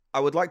I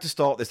would like to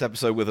start this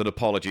episode with an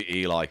apology,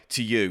 Eli,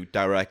 to you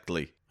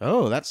directly.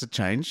 Oh, that's a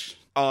change.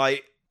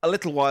 I, a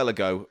little while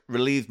ago,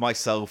 relieved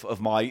myself of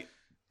my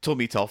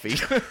tummy toffee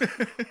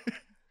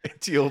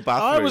into your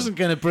bathroom. I wasn't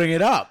going to bring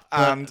it up.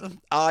 And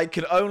I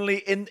can only,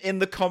 in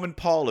the common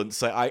parlance,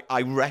 say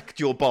I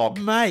wrecked your bog.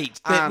 Mate,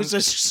 it was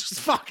a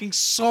fucking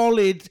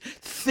solid,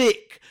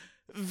 thick,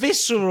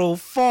 visceral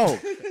fog.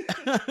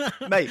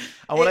 Mate,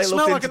 and when it I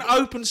smelled looked like an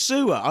open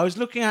sewer. I was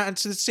looking out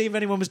to see if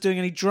anyone was doing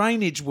any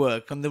drainage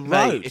work on the road.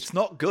 Mate, it's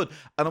not good.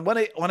 And when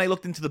I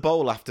looked into the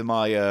bowl after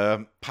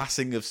my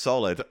passing of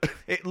solid,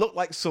 it looked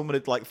like someone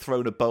had like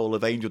thrown a bowl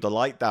of Angel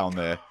Delight down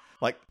there,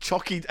 like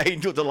chalky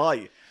Angel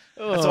Delight.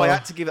 And so I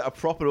had to give it a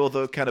proper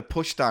other kind of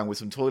push down with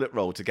some toilet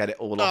roll to get it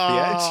all off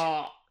the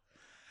edge.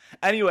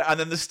 Anyway, and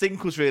then the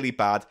stink was really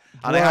bad,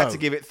 and I had to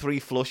give it 3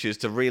 flushes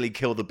to really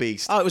kill the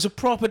beast. Oh, it was a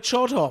proper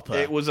chod hopper.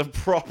 It was a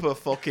proper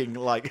fucking,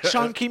 like...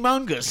 Chunky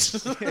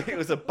mungus. It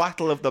was a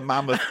battle of the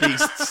mammoth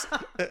beasts,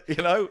 you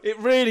know? It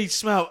really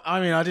smelled...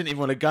 I mean, I didn't even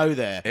want to go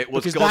there. It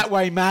was because that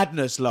way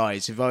madness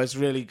lies, if I was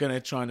really going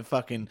to try and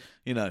fucking,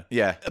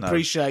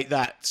 appreciate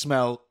that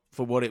smell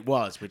for what it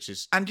was, which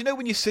is... And you know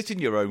when you sit in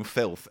your own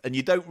filth and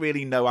you don't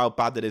really know how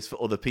bad it is for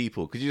other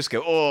people because you just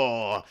go,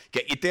 oh,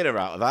 get your dinner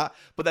out of that.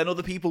 But then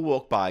other people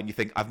walk by and you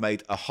think, I've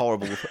made a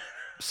horrible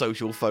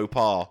social faux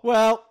pas.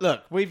 Well,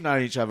 look, we've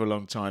known each other a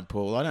long time,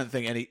 Paul. I don't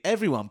think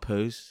everyone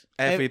poos.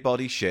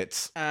 Everybody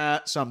shits.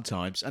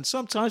 Sometimes. And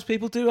sometimes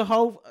people do a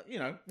whole,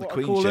 The what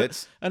Queen I call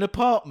shits. an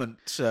apartment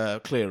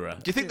clearer.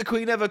 Do you think the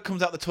Queen ever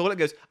comes out the toilet and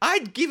goes,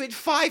 I'd give it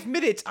 5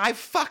 minutes, I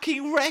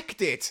fucking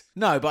wrecked it?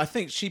 No, but I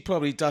think she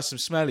probably does some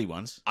smelly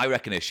ones. I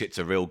reckon her shits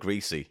are real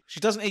greasy. She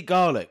doesn't eat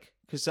garlic,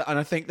 and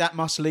I think that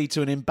must lead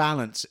to an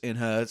imbalance in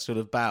her sort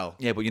of bowel.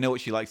 Yeah, but you know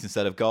what she likes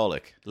instead of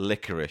garlic?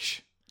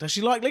 Licorice. Does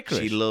she like licorice?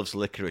 She loves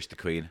licorice, the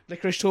Queen.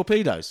 Licorice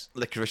torpedoes.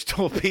 Licorice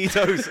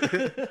torpedoes.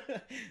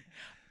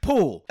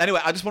 Paul.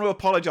 Anyway, I just want to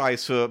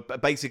apologise for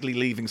basically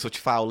leaving such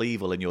foul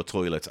evil in your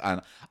toilet,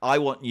 and I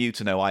want you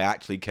to know I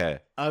actually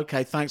care.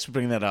 Okay, thanks for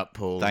bringing that up,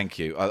 Paul. Thank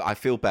you. I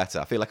feel better.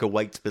 I feel like a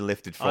weight's been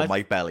lifted from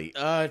my belly.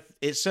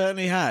 It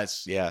certainly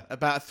has. Yeah.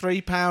 About a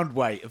 3-pound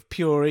weight of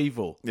pure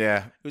evil.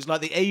 Yeah. It was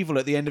like the evil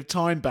at the end of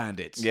Time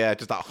Bandits. Yeah,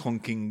 just that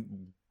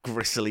hunking,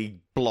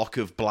 gristly block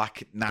of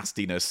black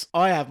nastiness.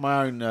 I have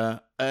my own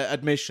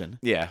admission.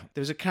 Yeah.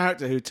 There was a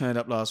character who turned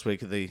up last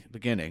week at the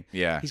beginning.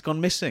 Yeah. He's gone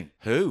missing.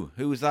 Who?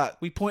 Who was that?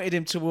 We pointed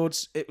him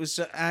towards, it was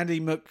Andy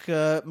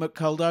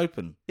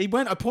McCuldopen.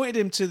 I pointed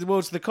him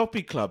towards the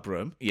copy club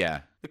room.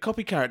 Yeah. The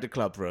copy character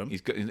club room. He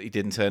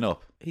didn't turn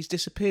up. He's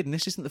disappeared, and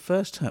this isn't the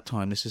first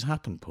time this has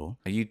happened, Paul.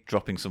 Are you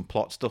dropping some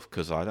plot stuff?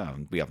 Because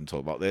we haven't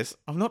talked about this.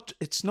 I'm not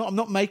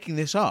making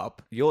this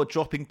up. You're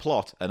dropping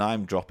plot, and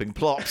I'm dropping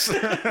plops.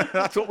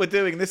 That's what we're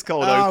doing in this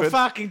cold Oh, open.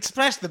 fucking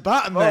press the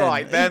button then. All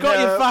right, then. You've got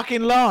your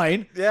fucking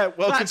line. Yeah,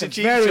 welcome That's to a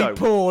Cheap very Show.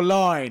 poor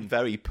line.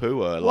 Very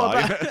poor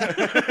line.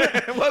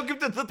 Welcome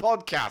to the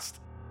podcast.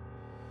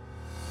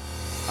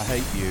 I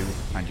hate you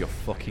and your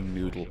fucking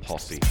noodle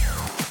posse.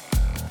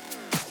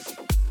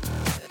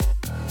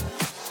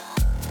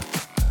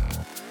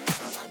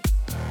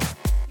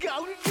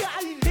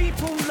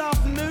 People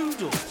love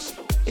noodles.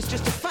 It's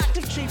just a fact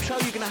of Cheap Show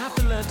you're going to have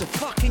to learn to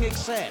fucking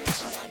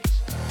accept.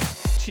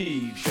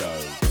 Cheap Show.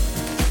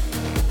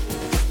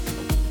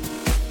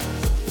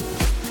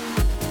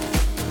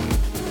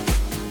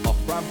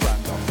 Off-brand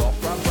brand off,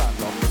 off-brand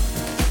brand off.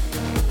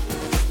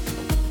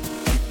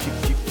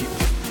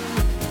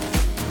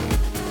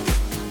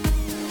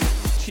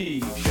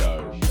 Cheap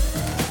Show.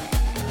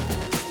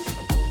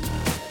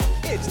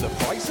 It's the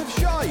price of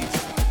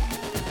shite.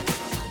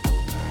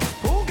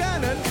 Paul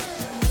Gannon.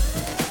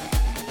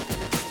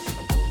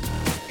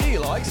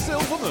 Eli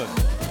Silverman.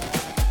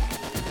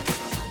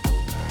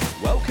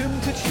 Welcome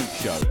to Cheap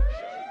Show.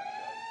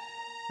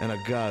 And I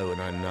go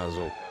and I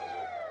nuzzle.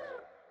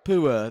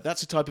 Puer,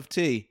 that's a type of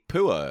tea.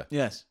 Puer?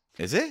 Yes.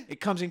 Is it? It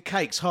comes in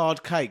cakes,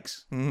 hard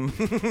cakes.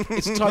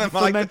 It's a type of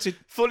fermented...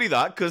 Funny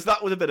that, because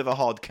that was a bit of a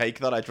hard cake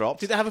that I dropped.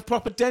 Did it have a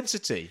proper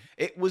density?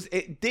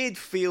 It did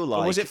feel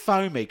like... Or was it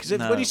foamy? Because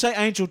No. when you say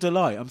Angel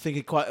Delight, I'm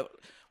thinking quite...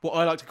 what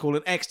I like to call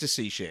an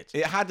ecstasy shit.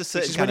 It had a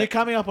certain Which is when you're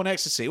coming up on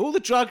ecstasy. All the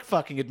drug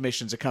fucking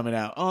admissions are coming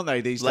out, aren't they,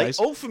 these days?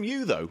 all from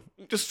you, though.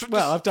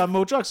 Well, I've done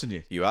more drugs than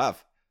you. You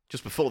have.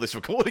 Just before this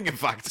recording, in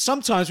fact.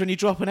 Sometimes when you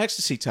drop an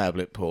ecstasy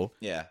tablet, Paul,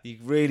 Yeah. you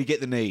really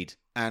get the need.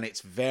 And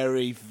it's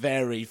very,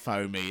 very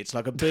foamy. It's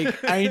like a big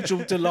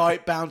Angel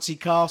Delight bouncy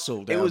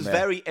castle down It was there.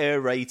 very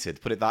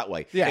aerated, put it that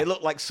way. Yeah. It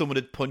looked like someone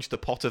had punched a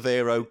pot of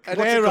aero... An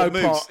what's it aero called?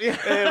 Mousse. pot, yeah.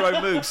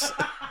 Aero mousse.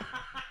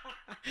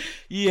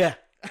 Yeah.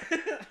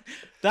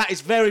 That is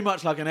very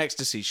much like an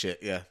ecstasy shit,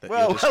 yeah. that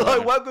Well, you're hello,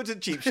 describing. welcome to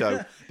Cheap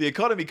Show, the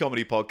economy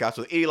comedy podcast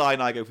where Eli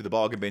and I go through the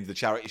bargain bins, the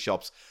charity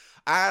shops,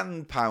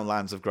 and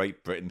Poundlands of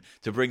Great Britain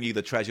to bring you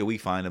the treasure we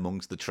find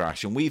amongst the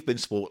trash. And we've been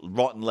sport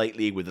rotten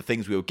lately with the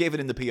things we were given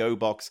in the P.O.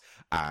 box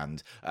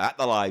and at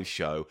the live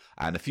show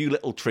and a few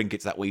little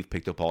trinkets that we've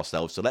picked up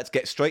ourselves. So let's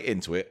get straight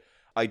into it.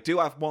 I do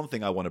have one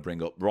thing I want to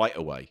bring up right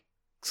away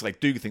because I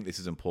do think this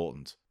is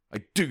important.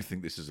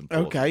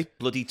 Okay.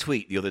 Bloody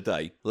tweet the other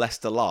day,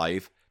 Leicester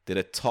Live did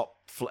a top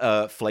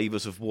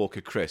flavours of Walker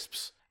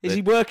crisps. Is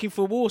he working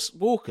for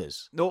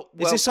Walkers? No.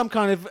 Well, is this some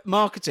kind of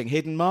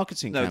hidden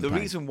marketing campaign? No, the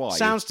reason why...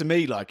 Sounds to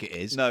me like it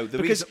is. No,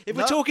 because if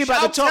we're talking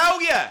about the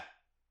top...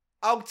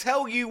 I'll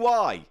tell you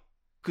why.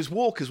 Because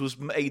Walkers was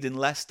made in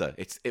Leicester.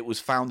 It was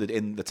founded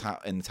in the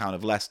town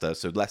of Leicester,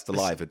 so Leicester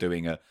Live are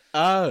doing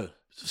a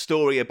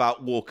story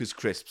about Walker's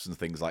crisps and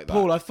things like that.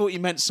 Paul, I thought you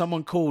meant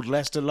someone called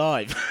Leicester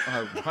Live.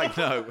 Oh, I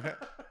know.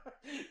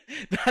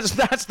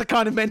 That's the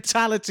kind of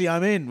mentality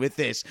I'm in with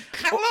this.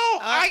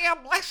 Hello, I am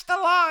Leicester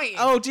Live.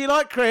 Oh, do you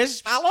like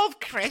crisps? I love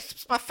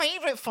crisps. My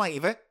favourite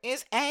flavour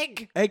is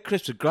egg. Egg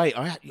crisps are great.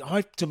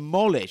 I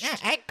demolished. Yeah,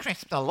 egg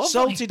crisps are lovely.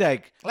 Salted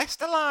egg.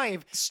 Leicester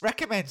Live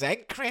recommends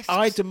egg crisps.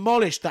 I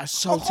demolished that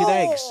salted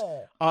eggs.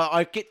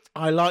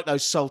 I like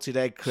those salted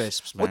egg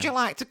crisps, man. Would you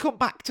like to come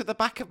back to the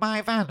back of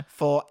my van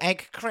for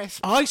egg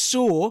crisps? I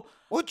saw.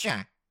 Would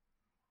you?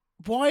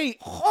 Why?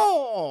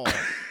 Oh.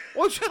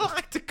 Would you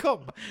like to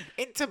come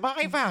into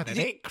my van and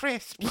eat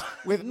crisps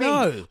with me?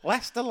 No.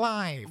 Leicester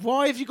Live.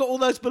 Why have you got all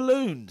those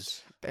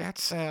balloons?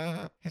 That's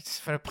it's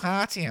for a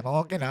party I'm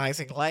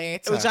organising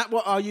later. Is that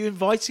what? Are you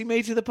inviting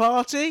me to the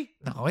party?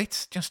 No,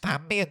 it's just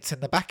ambience in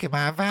the back of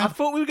my van. I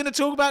thought we were going to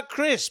talk about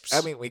crisps.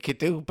 I mean, we could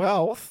do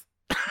both.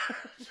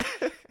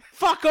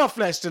 Fuck off,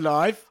 Leicester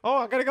Live. Oh,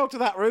 I'm going to go to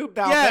that room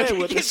down there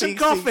with get the some CCC.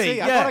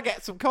 coffee. I've got to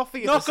get some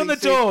coffee. Knock on the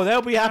door.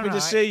 They'll be happy to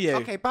see you.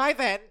 Okay, bye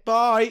then.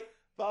 Bye.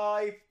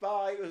 Bye.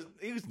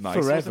 He was nice.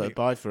 Forever. Wasn't he?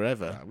 Bye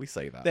forever. Yeah, we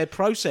say that. They're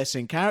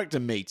processing character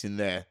meat in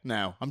there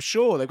now. I'm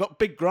sure they've got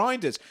big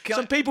grinders.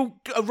 Some people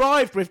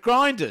arrived with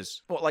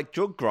grinders. What, like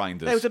drug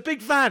grinders? There was a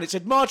big van. It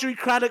said Marjorie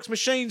Craddock's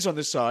machines on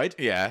the side.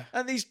 Yeah.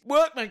 And these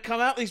workmen come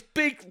out, these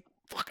big...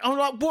 I'm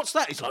like, what's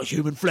that? It's like a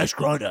human flesh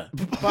grinder.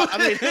 But, I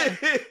mean...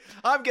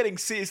 I'm getting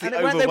seriously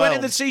overwhelmed. They went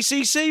in the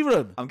CCC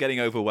room. I'm getting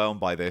overwhelmed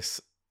by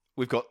this.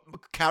 We've got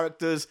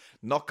characters,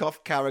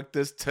 knockoff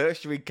characters,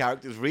 tertiary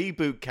characters,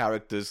 reboot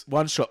characters.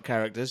 One-shot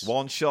characters.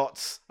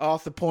 One-shots.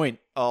 Arthur Point.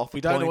 We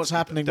don't know what's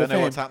happening with him. Don't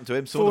know what's happened to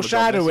him.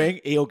 Foreshadowing,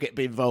 he'll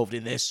be involved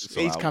in this. So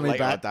he's coming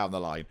back. down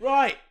the line.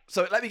 Right.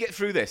 So let me get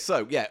through this.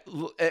 So, yeah,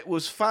 it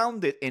was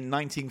founded in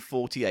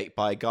 1948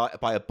 by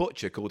a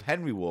butcher called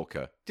Henry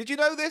Walker. Did you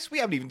know this? We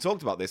haven't even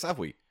talked about this, have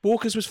we?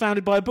 Walker's was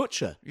founded by a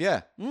butcher.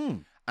 Yeah.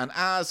 And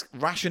as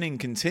rationing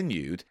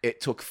continued,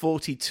 it took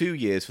 42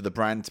 years for the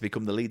brand to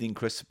become the leading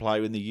crisp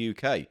supplier in the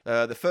UK.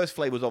 The first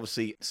flavour was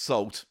obviously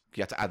salt.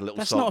 You had to add a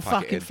little salt packet in. That's not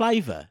a fucking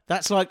flavour.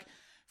 That's like...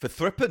 For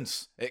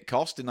threepence, it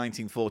cost in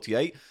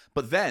 1948.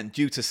 But then,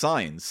 due to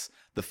science,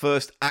 the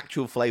first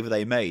actual flavour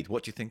they made,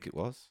 what do you think it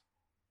was?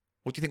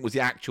 What do you think was the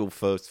actual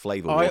first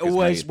flavour? I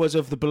always was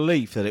of the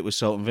belief that it was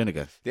salt and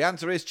vinegar. The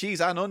answer is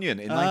cheese and onion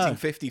in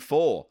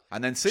 1954.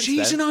 And then since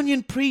cheese and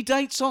onion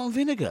predates salt and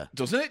vinegar.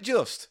 Doesn't it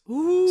just?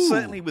 Ooh.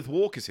 Certainly with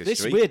Walker's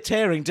history. We're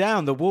tearing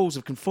down the walls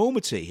of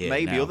conformity here.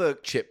 Maybe now. other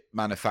chip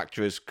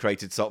manufacturers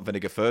created salt and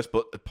vinegar first,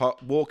 but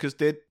Walker's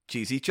did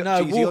cheesy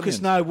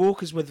Walker's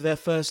onions. were their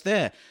first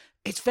there.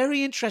 It's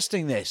very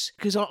interesting, this,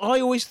 because I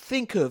always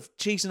think of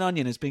cheese and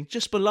onion as being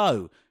just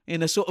below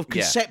in a sort of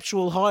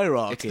conceptual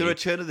hierarchy. It's the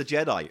Return of the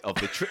Jedi of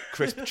the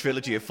crisp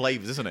trilogy of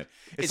flavours, isn't it?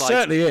 It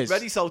certainly is.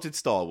 Ready salted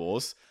Star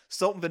Wars,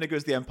 salt and vinegar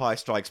is The Empire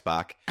Strikes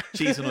Back,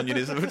 cheese and onion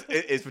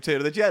is Return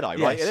of the Jedi,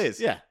 right? Yes. It is.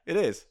 Yeah. It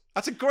is.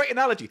 That's a great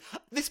analogy.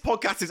 This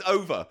podcast is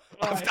over.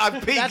 I've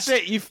peaked. That's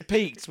it. You've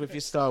peaked with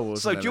your Star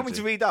Wars So analogy. do you want me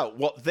to read out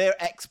what their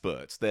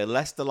experts, their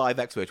Leicester Live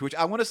experts, which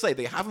I want to say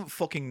they haven't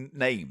fucking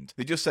named.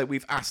 They just said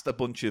we've asked a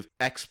bunch of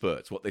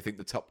experts what they think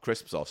the top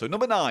crisps are. So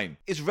number 9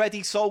 is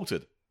ready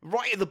salted.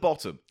 Right at the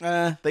bottom.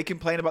 They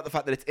complain about the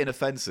fact that it's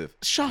inoffensive.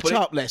 Shut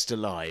up, Leicester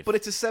Live. But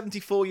it's a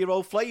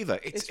 74-year-old flavour.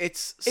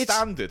 It's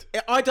standard.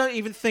 I don't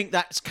even think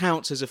that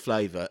counts as a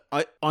flavour.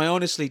 I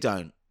honestly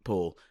don't,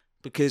 Paul,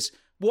 because...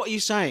 What are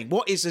you saying?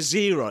 What is a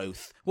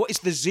zeroth? What is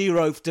the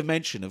zeroth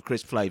dimension of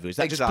crisp flavour? Is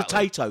that just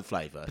potato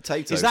flavour?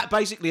 Potato. Is that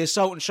basically a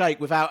salt and shake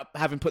without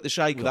having put the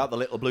shake on? Without the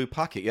little blue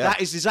packet, yeah.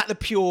 Is that the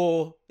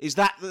pure... Is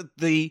that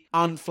the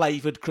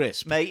unflavoured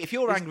crisp? Mate, if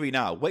you're angry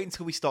now, wait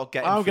until we start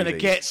getting I'm going to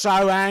get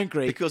so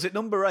angry. Because at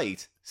number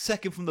 8,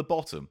 second from the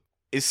bottom,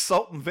 is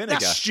salt and vinegar.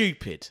 That's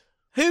stupid.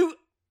 Who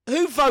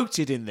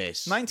voted in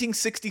this?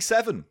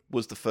 1967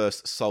 was the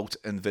first salt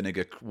and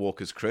vinegar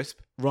Walker's crisp.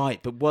 Right,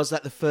 but was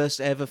that the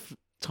first ever...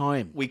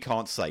 time? We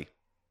can't say.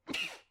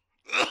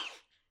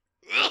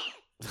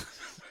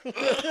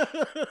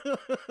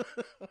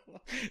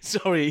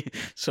 Sorry.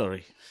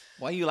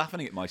 Why are you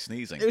laughing at my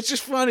sneezing? It was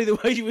just funny the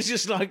way you was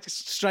just like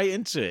straight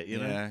into it, you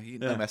know? Yeah,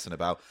 no messing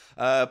about.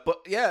 But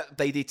yeah,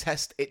 they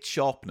detest its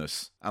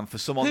sharpness. And for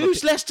someone...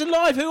 Who's Leicester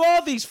Live? Who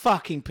are these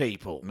fucking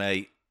people?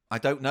 Mate, I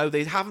don't know.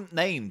 They haven't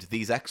named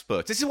these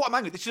experts. This is what I'm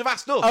angry. They should have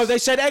asked us. Oh, they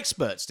said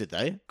experts, did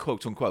they?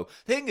 Quote unquote.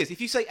 The thing is,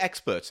 if you say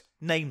experts,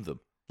 name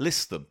them.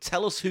 List them.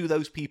 Tell us who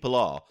those people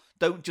are.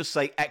 Don't just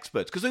say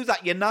experts. Because who's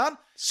that, your nan?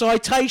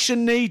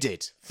 Citation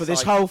needed for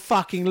this whole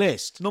fucking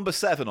list. Number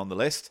 7 on the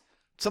list.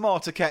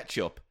 tomato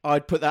ketchup.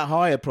 I'd put that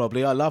higher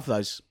probably. I love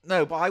those.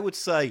 No, but I would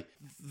say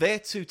they're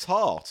too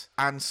tart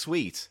and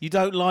sweet. You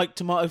don't like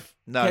tomato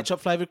No. ketchup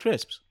flavoured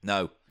crisps?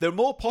 No. They're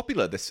more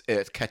popular, this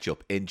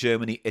ketchup, in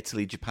Germany,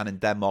 Italy, Japan and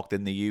Denmark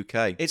than the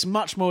UK. It's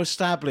much more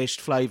established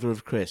flavour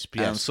of crisp,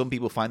 yes. And some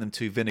people find them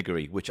too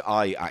vinegary, which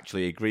I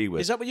actually agree with.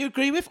 Is that what you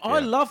agree with? I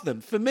love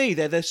them. For me,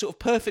 they're the sort of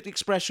perfect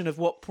expression of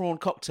what prawn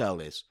cocktail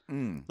is.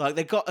 Like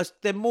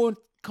they're more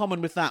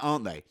common with that,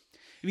 aren't they?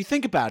 If you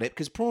think about it,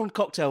 because prawn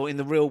cocktail in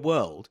the real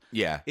world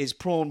Yeah. is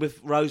prawn with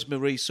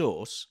rosemary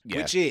sauce, Yeah.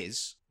 which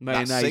is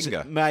That's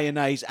Singer.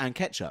 mayonnaise and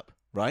ketchup,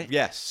 right?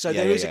 Yes. So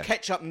Yeah, there is yeah. a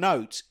ketchup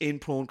note in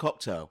prawn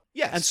cocktail.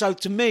 Yes. And so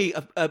to me,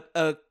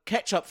 a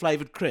ketchup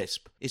flavoured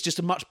crisp is just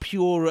a much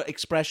purer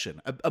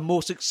expression, a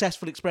more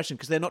successful expression,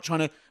 because they're not trying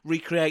to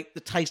recreate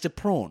the taste of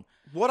prawn.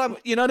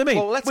 You know what I mean?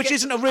 Well, Which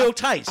isn't a real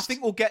taste. I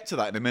think we'll get to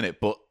that in a minute,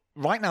 but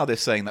right now they're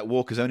saying that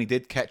Walker's only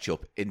did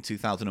ketchup in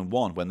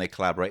 2001 when they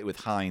collaborated with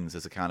Heinz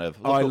as a kind of...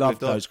 I love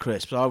those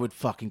crisps. I would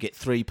fucking get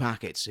 3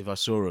 packets if I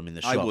saw them in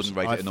the shops. I wouldn't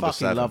rate it at number fucking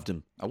 7. loved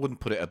them. I wouldn't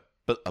put it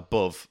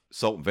above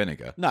salt and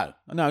vinegar. No,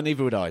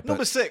 neither would I. But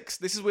Number 6.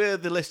 This is where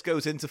the list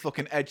goes into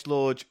fucking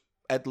Edgelord.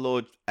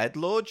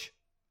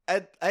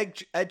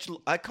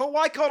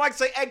 Why can't I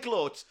say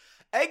Egglords?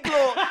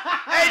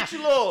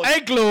 Edgelord.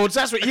 Egg lords,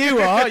 that's what you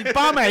are. You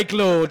bum egg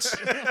lords.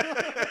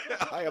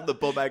 I am the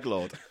bum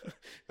Egglord.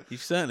 You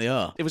certainly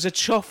are. It was a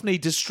Choffney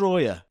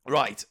destroyer,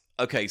 Right.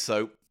 Okay,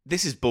 so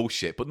this is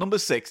bullshit, but number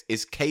 6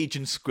 is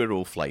Cajun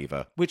squirrel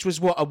flavour. which was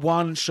what, a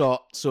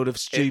one-shot sort of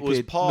It was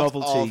stupid part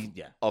novelty.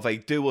 of a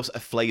Do Us a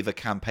Flavour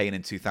campaign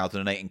in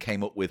 2008 and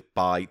came up with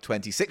by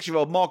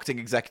 26-year-old marketing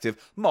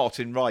executive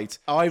Martin Wright.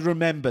 I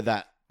remember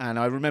that, and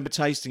I remember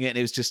tasting it, and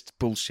it was just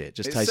bullshit.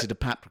 Just It's tasted of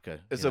paprika.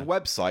 There's you a know.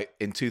 website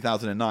in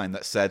 2009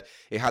 that said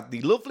it had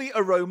the lovely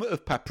aroma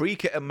of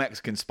paprika and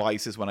Mexican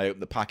spices when I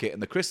opened the packet,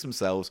 and the crisps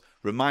themselves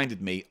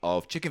reminded me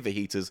of chicken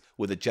fajitas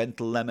with a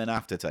gentle lemon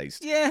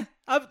aftertaste. Yeah,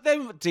 they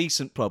were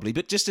decent probably,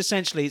 but just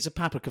essentially it's a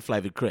paprika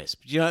flavoured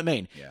crisp. Do you know what I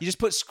mean? Yeah. You just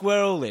put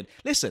squirrel in.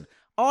 Listen,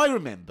 I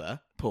remember,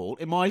 Paul,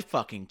 in my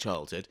fucking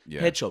childhood,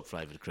 hedgehog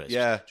flavoured crisps.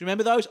 Yeah. Do you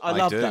remember those? I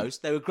loved do. those.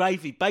 They were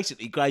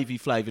basically gravy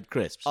flavoured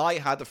crisps. I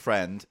had a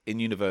friend in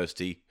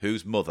university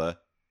whose mother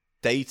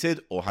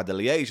dated or had a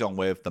liaison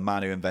with the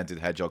man who invented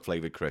hedgehog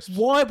flavoured crisps.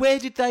 Why? Where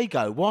did they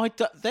go?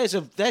 There's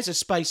a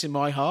space in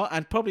my heart,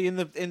 and probably in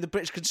the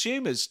British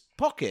consumer's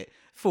pocket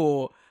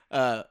for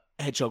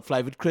hedgehog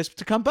flavoured crisps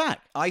to come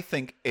back. I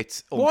think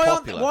it's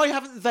unpopular. Why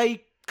haven't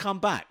they come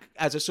back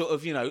as a sort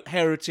of,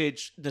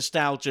 heritage,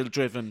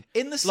 nostalgia-driven,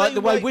 In the like same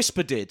the way way-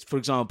 Whisper did, for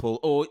example,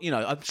 or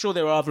I'm sure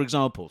there are other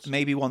examples.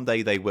 Maybe one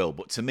day they will,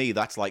 but to me,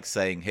 that's like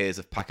saying, here's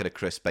a packet of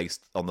crisps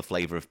based on the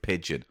flavour of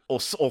pigeon or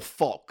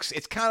fox.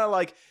 It's kind of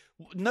like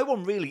no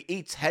one really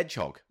eats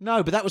hedgehog.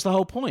 No, but that was the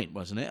whole point,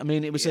 wasn't it? I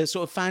mean, it was a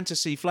sort of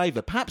fantasy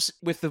flavour. Perhaps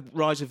with the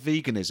rise of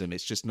veganism,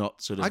 it's just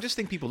not sort of. I just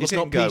think people it's look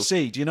at not it and go,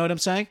 PC. Do you know what I'm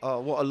saying? oh,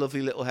 what a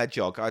lovely little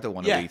hedgehog. I don't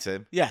want to eat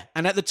him. Yeah,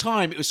 and at the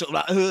time it was sort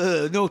of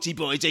like, naughty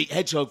boys eat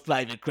hedgehog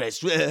flavoured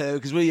crisps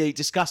because we eat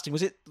disgusting.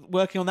 Was it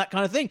working on that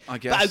kind of thing? I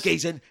guess.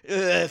 Bogies and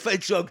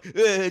hedgehog,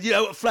 you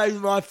know what flavour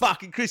my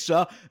fucking crisps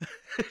are?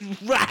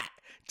 Rat.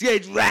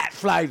 Dead rat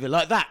flavour,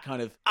 like that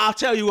kind of. I'll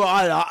tell you what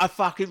I like, a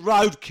fucking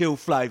roadkill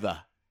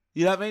flavour.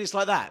 You know what I mean? It's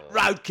like that.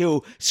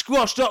 Roadkill,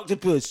 squashed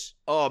octopus.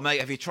 Oh, mate,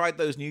 have you tried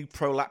those new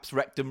Prolapse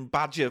Rectum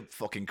Badger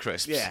fucking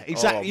crisps? Yeah,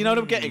 exactly. You know what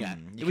I'm getting at?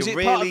 You Was can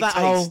it part really of that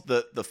taste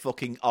whole- the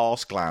fucking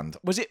arse gland.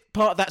 Was it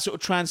part of that sort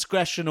of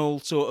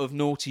transgressional, sort of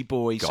naughty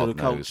boy sort of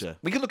God knows. culture?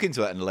 We can look into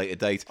that in a later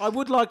date. I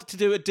would like to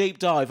do a deep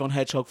dive on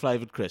hedgehog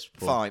flavoured crisps.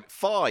 Paul. Fine.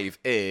 5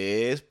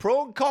 is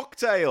prawn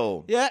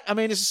cocktail. Yeah, I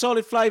mean, it's a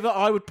solid flavour.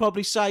 I would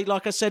probably say,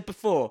 like I said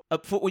before,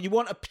 when you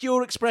want a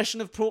pure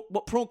expression of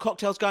what prawn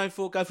cocktail's going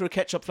for, go for a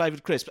ketchup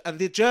flavoured crisp. And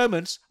the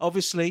Germans,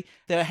 obviously,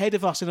 they're ahead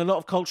of us in a lot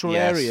of cultural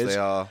Yes, areas. they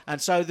are. And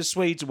so the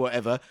Swedes or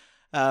whatever.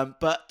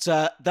 But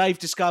they've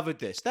discovered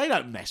this. They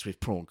don't mess with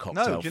prawn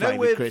cocktail do you know flavoured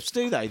where crisps,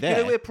 do they? Do you know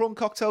There, where prawn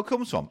cocktail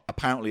comes from?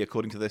 Apparently,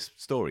 according to this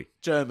story.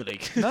 Germany.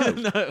 No.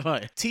 No,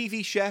 right.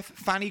 TV chef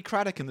Fanny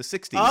Craddock in the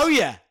 60s. Oh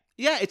yeah.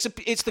 Yeah, it's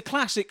the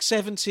classic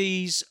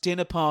 70s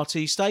dinner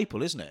party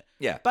staple, isn't it?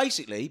 Yeah.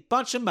 Basically,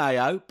 bunch of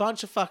mayo,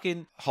 bunch of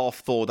fucking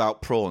Half thawed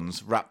out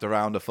prawns wrapped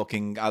around a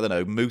fucking, I don't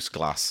know, mousse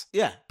glass.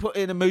 yeah, put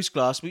in a mousse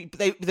glass.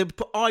 They would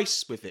put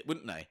ice with it,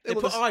 wouldn't they? They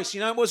well, put this- ice. You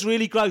know, it was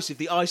really gross if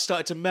the ice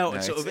started to melt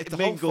and No, sort it's- of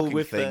the whole mingle fucking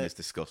with thing the. is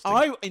disgusting.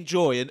 I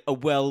enjoy a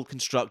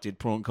well-constructed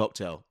prawn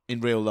cocktail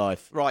in real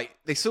life. Right,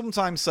 they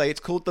sometimes say it's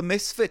called the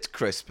Misfit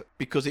Crisp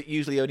because it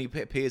usually only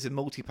appears in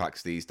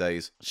multi-packs these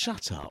days.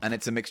 Shut up. And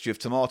it's a mixture of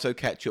tomato,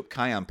 ketchup,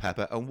 cayenne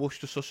pepper, and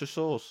Worcestershire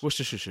sauce.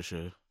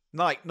 Worcestershire.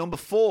 Night number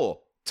 4,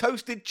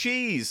 toasted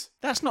cheese.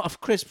 That's not a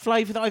crisp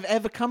flavour that I've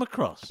ever come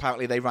across.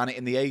 Apparently they ran it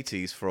in the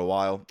 80s for a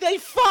while. They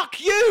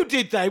fuck you,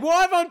 did they?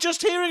 Why am I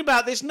just hearing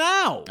about this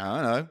now?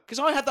 I don't know. Because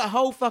I had that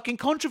whole fucking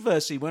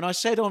controversy when I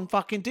said on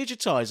fucking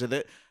Digitizer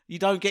that you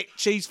don't get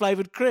cheese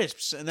flavoured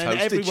crisps, and then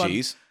Toasted everyone.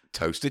 cheese.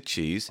 Toasted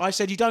cheese. I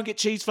said you don't get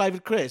cheese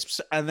flavoured crisps,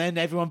 and then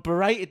everyone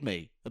berated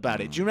me.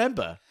 about it. Do you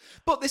remember?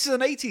 But this is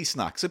an 80s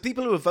snack, so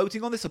people who are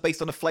voting on this are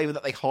based on a flavour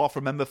that they half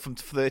remember from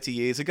 30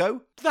 years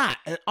ago.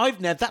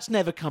 That's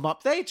never come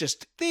up.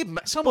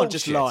 Someone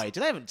just Bullshit. lied.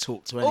 They haven't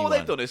talked to anyone. All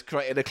they've done is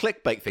created a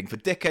clickbait thing for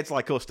dickheads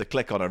like us to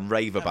click on and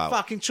rave about.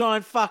 Fucking try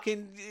and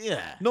fucking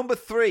Number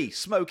 3,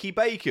 smoky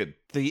bacon.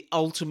 The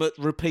ultimate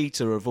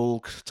repeater of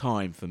all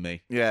time for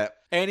me. Yeah.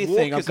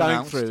 Anything Walker's I'm going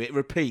announced- through, it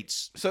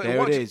repeats. So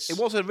there it is. It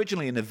was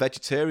originally in a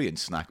vegetarian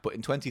snack, but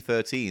in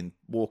 2013,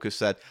 Walker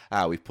said,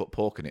 we've put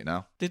pork in it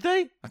now. Did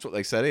they? That's what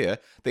they said here.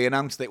 They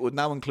announced that it would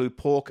now include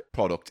pork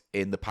product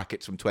in the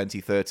packets from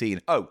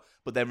 2013. Oh,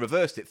 but then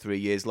reversed it 3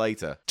 years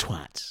later.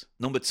 Twats.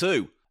 Number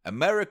 2,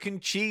 American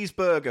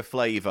cheeseburger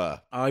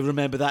flavour. I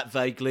remember that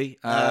vaguely.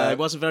 It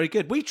wasn't very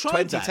good. We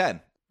tried 2010.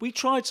 that. We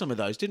tried some of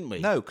those, didn't we?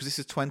 No, because this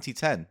is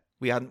 2010.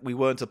 We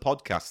weren't a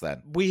podcast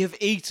then. We have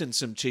eaten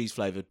some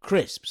cheese-flavoured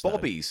crisps. though.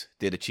 Bobby's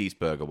did a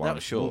cheeseburger one, I'm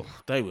sure.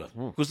 They were.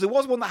 Because there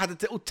was one that had a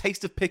little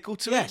taste of pickle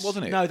to Yes. it,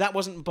 wasn't it? No, that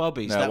wasn't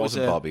Bobby's. No, that it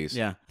wasn't Bobby's.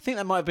 Yeah. I think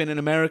that might have been an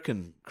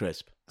American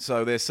crisp.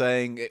 So they're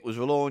saying it was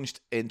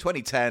relaunched in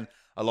 2010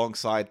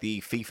 alongside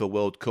the FIFA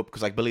World Cup,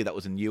 because I believe that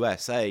was in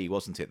USA,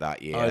 wasn't it,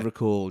 that year? I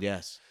recall,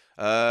 yes.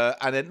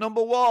 And then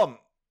number 1,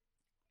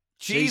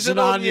 cheese and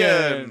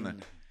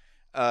onion.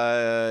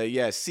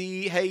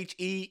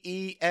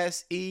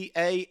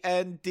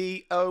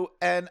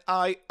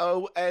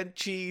 CHEESEANDONION,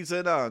 cheese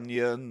and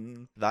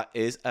onion. That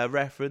is a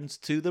reference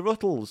to the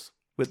Ruttles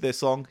with their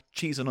song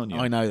Cheese and Onion.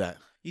 I know that.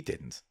 You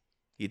didn't.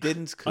 You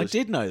didn't. I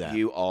did know that.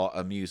 You are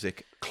a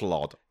music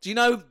clod. Do you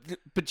know?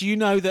 But do you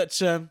know that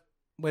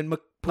when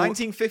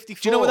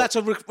 1954. Do you know what that's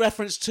a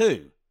reference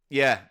to?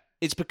 Yeah.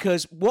 It's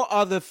because what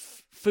other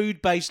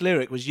food-based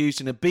lyric was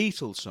used in a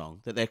Beatles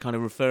song that they're kind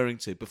of referring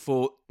to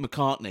before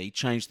McCartney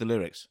changed the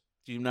lyrics?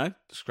 Do you know?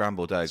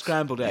 Scrambled eggs.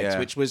 Scrambled eggs, Yeah.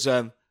 which was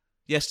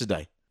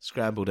yesterday.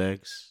 Scrambled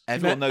eggs.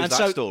 Everyone knows And that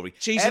so story.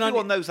 cheese and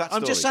Everyone onion- knows that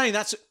story. I'm just saying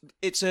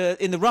it's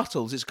in the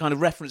Ruttles. It's a kind of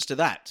reference to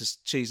that,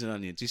 to cheese and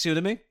onion. Do you see what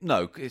I mean?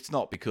 No, it's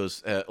not,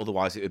 because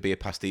otherwise it would be a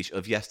pastiche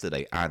of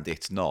yesterday, and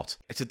it's not.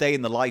 It's a day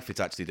in the life it's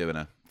actually doing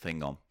a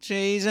thing on.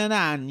 Cheese and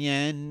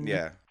onion.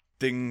 Yeah.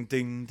 Ding,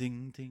 ding,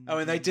 ding, ding. Oh,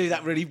 and they do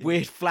that really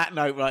weird flat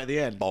note right at the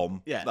end.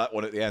 Bomb. Yeah. That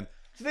one at the end.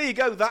 So there you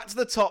go. That's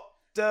the top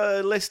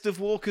list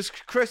of Walker's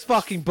crisps.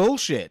 Fucking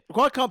bullshit.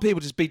 Why can't people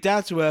just be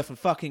down to earth and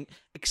fucking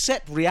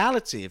accept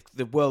reality of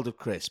the world of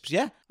crisps,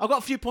 yeah? I've got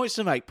a few points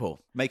to make,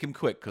 Paul. Make them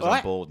quick, because All I'm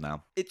right. bored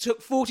now. It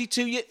took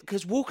 42 years,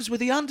 because Walkers were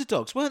the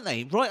underdogs, weren't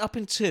they? Right up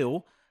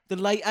until the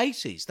late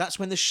 80s. That's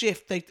when the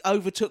shift, they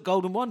overtook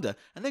Golden Wonder.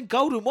 And then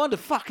Golden Wonder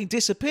fucking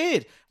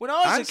disappeared. When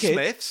I was And a kid...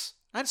 Smiths.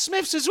 And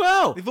Smiths as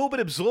well. They've all been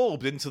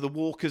absorbed into the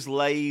Walker's,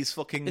 Lay's,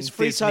 fucking It's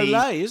Disney.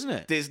 Frito-Lay, isn't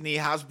it? Disney,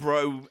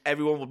 Hasbro,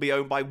 everyone will be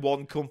owned by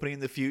one company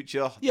in the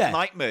future. Yeah.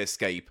 Nightmare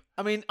escape.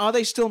 I mean, are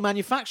they still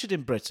manufactured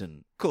in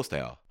Britain? Of course they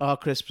are. Our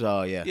crisps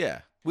are, yeah.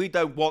 Yeah. We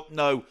don't want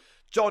no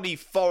Johnny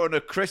Foreigner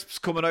crisps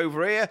coming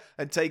over here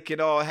and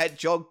taking our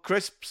hedgehog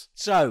crisps.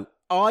 So,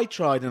 I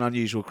tried an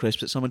unusual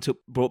crisp that someone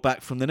brought back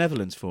from the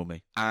Netherlands for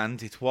me.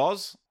 And it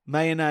was,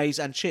 Mayonnaise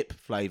and chip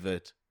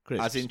flavoured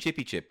crisps. as in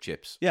chippy chip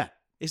chips. Yeah.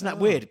 Isn't that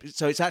weird?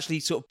 So it's actually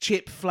sort of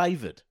chip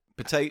flavoured.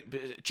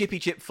 Chippy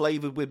chip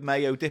flavoured with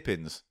mayo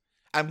dippings.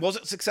 And was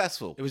it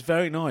successful? It was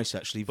very nice,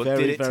 actually. But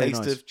very, did it very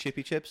taste nice. of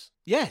chippy chips?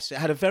 Yes, it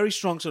had a very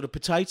strong sort of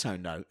potato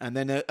note, and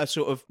then a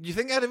sort of... Do you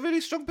think it had a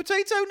really strong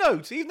potato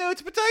note, even though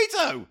it's a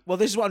potato? Well,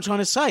 this is what I'm trying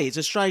to say. It's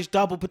a strange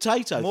double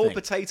potato More thing.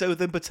 potato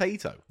than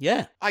potato.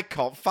 Yeah. I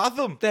can't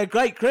fathom. They're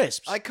great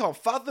crisps. I can't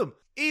fathom.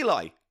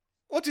 Eli,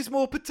 what is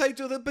more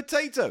potato than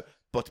potato?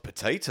 But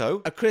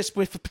potato. A crisp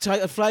with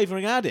potato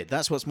flavouring added.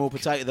 That's what's more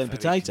potato than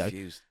potato.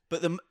 Confused.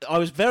 But I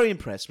was very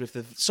impressed with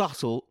the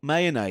subtle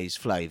mayonnaise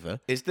flavour.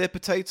 Is there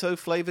potato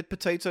flavoured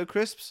potato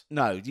crisps?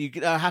 No, you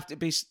have to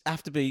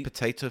be.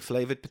 Potato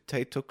flavoured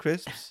potato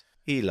crisps?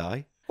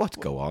 Eli, what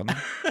go on?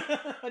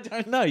 I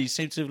don't know. You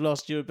seem to have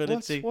lost your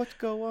ability What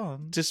go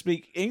on? to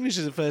speak English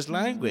as a first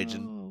language.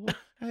 And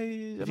Hey,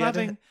 you had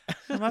a-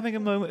 I'm having a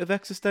moment of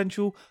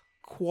existential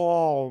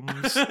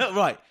qualms.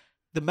 right.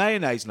 The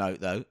mayonnaise note,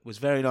 though, was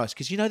very nice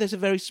because you know there's a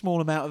very small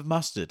amount of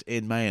mustard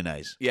in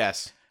mayonnaise.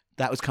 Yes.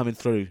 That was coming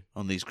through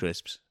on these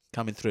crisps,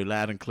 coming through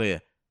loud and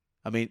clear.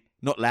 I mean,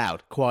 not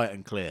loud, quiet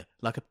and clear,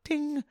 like a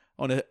ting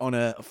on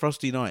a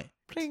frosty night.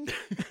 Pling.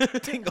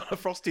 Think on a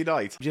frosty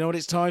night. Do you know what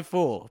it's time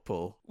for,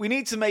 Paul? We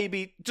need to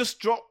maybe just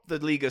drop the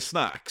League of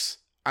Snacks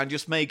and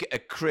just make it a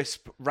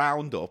crisp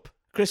roundup.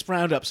 Crisp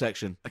roundup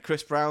section. A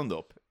crisp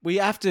roundup. We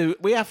have to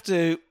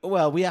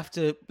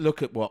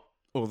look at what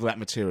all that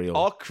material.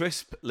 Our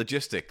crisp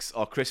logistics,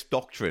 our crisp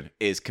doctrine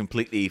is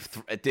completely...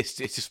 it's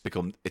just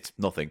become... It's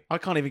nothing. I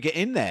can't even get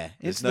in there.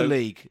 It's There's the no-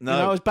 league. no. You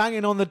know, I was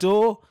banging on the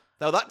door.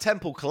 No, that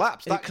temple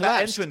collapsed. It That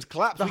collapsed. entrance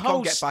collapsed. The We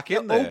whole can't get back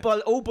in there.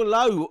 all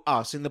below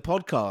us in the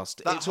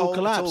podcast. That it's all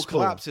collapsed. It's all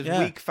collapsed. Paul. It's Yeah.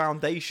 weak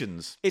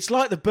foundations. It's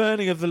like the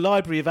burning of the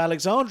Library of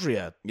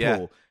Alexandria, Yeah.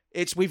 Paul.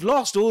 We've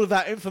lost all of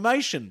that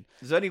information.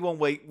 There's only one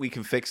way we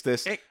can fix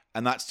this,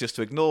 And that's just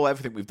to ignore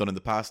everything we've done in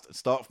the past and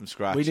start from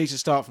scratch. We need to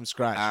start from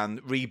scratch.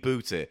 and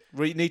reboot it.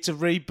 Need to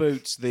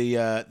reboot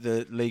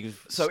the League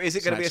of. So is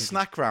it going to be a Snacks and-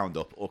 snack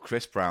roundup or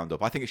crisp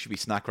roundup? I think it should be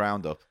snack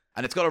roundup.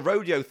 And it's got a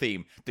rodeo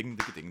theme. Ding,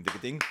 ding, ding, ding,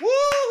 ding.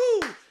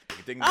 Woo!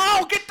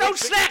 Oh, get those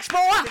snacks, boy!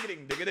 Oh,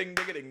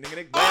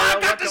 I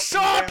got the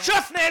sore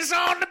toughness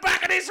on the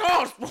back of this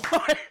horse,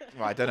 boy.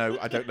 Right,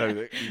 I don't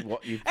know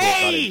what you brought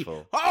that in Hey!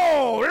 for.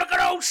 Oh, look at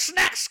those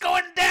snacks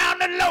going down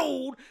the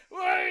load.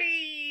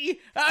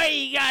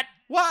 I got.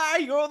 Why,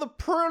 you're the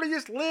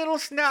prettiest little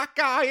snack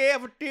I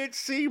ever did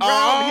see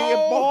round here,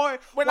 boy.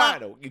 Why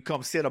don't you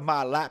come sit on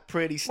my lap,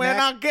 pretty snack? When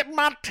I get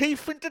my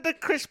teeth into the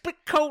crispy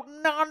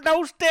coating on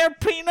those there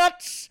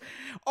peanuts.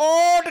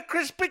 Oh, the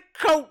crispy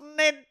coating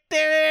in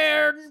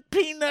there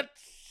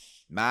peanuts.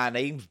 My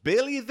name's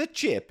Billy the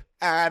Chip,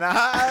 and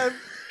I'm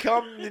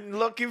coming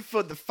looking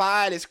for the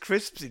finest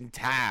crisps in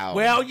town.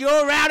 Well,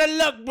 you're out of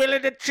luck, Billy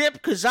the Chip,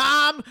 because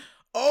I'm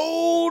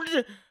old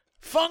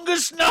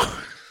fungus nose.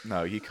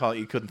 No, you can't.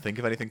 You couldn't think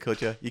of anything,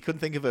 could you? You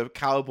couldn't think of a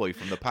cowboy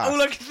from the past.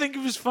 All I can think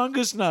of is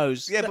fungus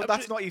nose. Yeah, but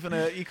that's not even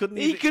a. You couldn't.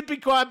 He Even, could be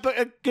quite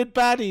a good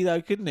baddie,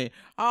 though, couldn't he?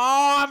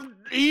 Oh, I'm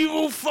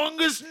evil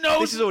fungus nose.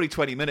 This is already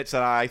 20 minutes,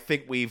 and I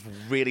think we've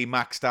really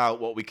maxed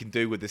out what we can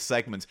do with this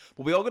segment.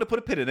 But we are going to put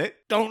a pin in it.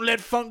 Don't let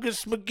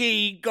Fungus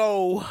McGee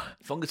go.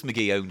 Fungus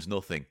McGee owns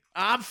nothing.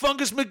 I'm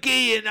Fungus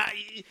McGee, and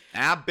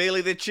I'm Billy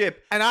the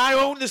Chip. I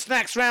own the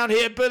snacks round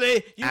here,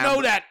 Billy. You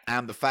know that.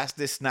 I'm the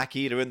fastest snack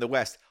eater in the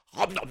West.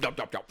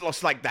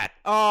 Just like that.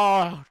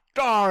 Oh,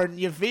 darn,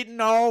 you've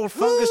eaten all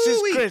Fungus's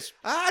Ooh-wee. crisp.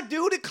 I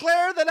do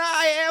declare that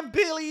I am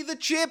Billy the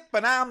Chip,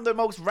 and I'm the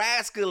most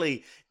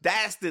rascally,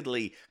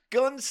 dastardly,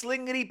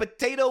 gunslingity,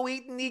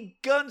 potato-eating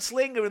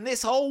gunslinger in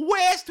this whole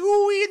West.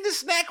 Ooh, in the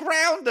snack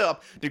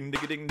roundup. Ding,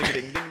 ding, ding, ding,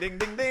 ding, ding, ding,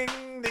 ding,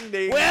 ding, ding,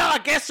 ding. Well, I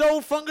guess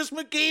old Fungus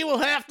McGee will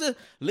have to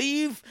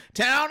leave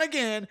town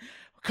again.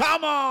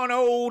 Come on,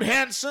 old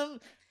handsome.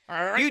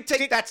 You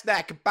take that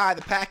snack and buy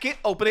the packet,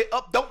 open it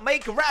up, don't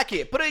make a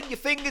racket. Put it in your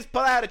fingers,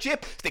 pull out a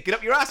chip, stick it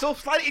up your asshole,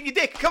 slide it in your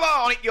dick. Come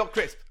on, eat your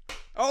crisp.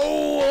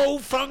 Oh,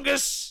 old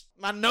fungus.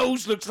 My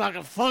nose looks like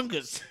a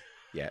fungus.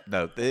 Yeah,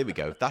 no, there we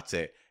go. That's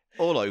it.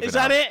 All over Is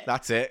now. that it?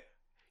 That's it.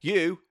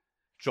 You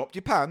dropped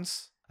your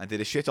pants and did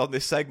a shit on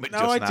this segment No,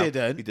 just I now.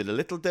 didn't. You did a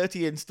little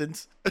dirty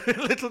instant.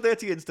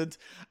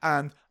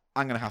 And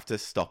I'm going to have to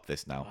stop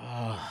this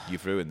now.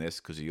 You've ruined this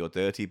because of your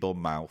dirty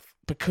bum mouth.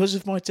 Because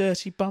of my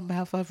dirty bum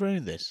mouth, I've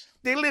ruined this.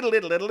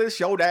 Little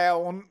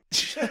showdown.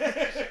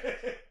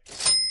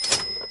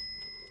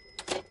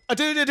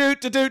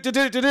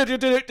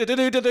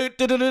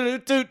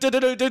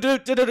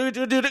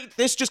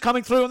 This just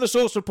coming through on the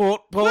source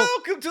report, Paul.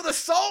 Welcome to the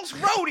Salts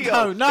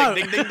Rodeo. No.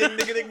 Ding, ding, ding,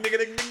 ding, ding, ding, ding,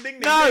 ding, ding,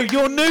 No, ding,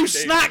 your ding, new ding,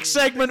 snack ding,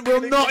 segment ding,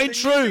 will ding, not ding,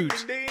 intrude.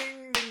 Ding,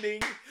 ding, ding,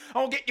 ding.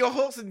 Oh, get your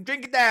horse and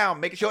drink it down.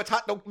 Making sure it's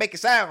hot, don't make a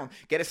sound.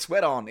 Get a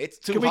sweat on. It's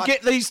too Can hot. we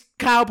get these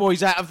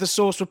cowboys out of the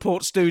source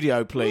report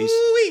studio, please?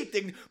 Woo-wee,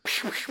 ding.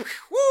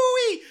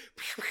 Woo-wee.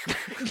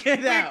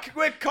 Get out.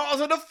 We're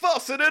causing a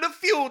fussing and a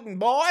feuding,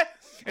 boy.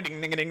 Ding,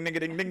 ding, ding, ding,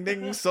 ding, ding,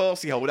 ding.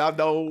 Saucy, hold on,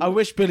 no. I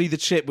wish Billy the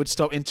Chip would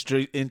stop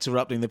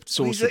interrupting the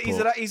source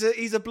report.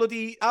 He's a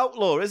bloody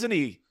outlaw, isn't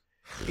he?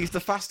 He's the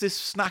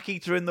fastest snack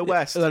eater in the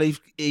West. Well,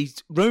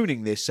 he's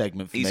ruining this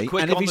segment for He's me.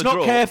 quick And if on he's the not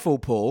draw. careful,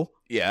 Paul,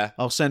 Yeah.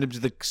 I'll send him to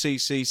the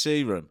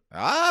CCC room.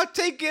 I'll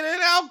take it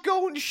and I'll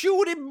go and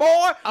shoot him,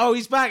 boy. Oh,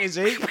 he's back, is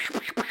he?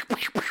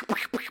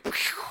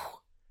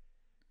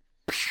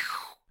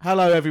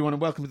 Hello, everyone,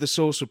 and welcome to the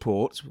Source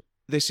Report.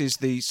 This is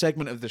the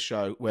segment of the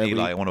show where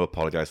Eli, I want to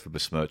apologise for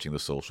besmirching the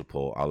Source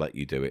Report. I'll let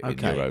you do it in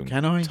your own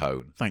can I?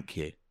 tone. Thank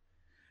you.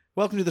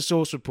 Welcome to the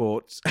Source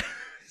Report.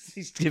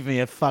 He's giving me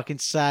a fucking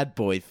sad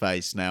boy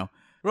face now.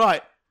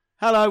 Right.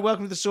 Hello,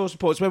 welcome to the Source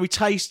Report. It's where we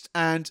taste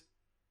and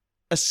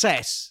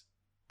assess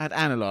and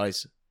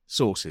analyse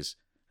sauces.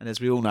 And as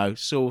we all know,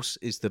 sauce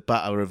is the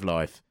butter of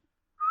life.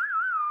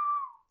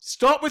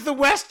 Stop with the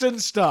Western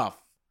stuff.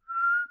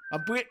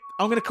 I'm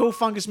going to call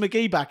Fungus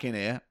McGee back in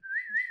here.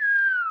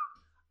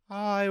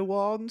 I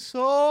want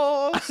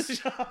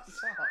sauce.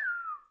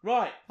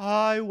 Right.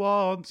 I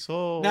want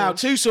sauce. Now,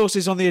 two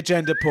sources on the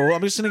agenda, Paul.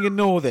 I'm just going to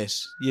ignore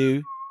this.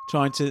 You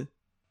trying to...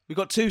 We've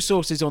got two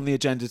sources on the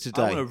agenda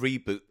today. I want to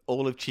reboot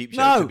all of Cheap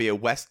Show No. to be a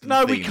Western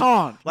No, we theme.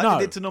 can't. Like No.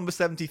 we did to number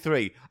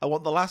 73. I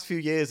want the last few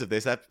years of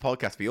this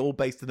podcast to be all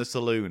based in a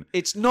saloon.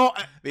 It's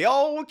not... The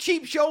old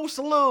Cheap Show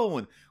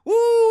saloon.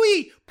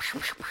 Woo-wee.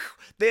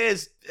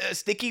 There's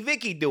Sticky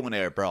Vicky doing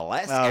her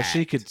burlesque. Oh,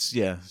 she could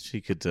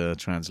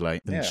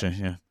translate, didn't she?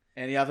 Yeah.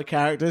 Any other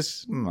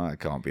characters? I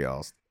can't be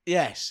asked.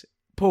 Yes.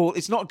 Paul,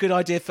 it's not a good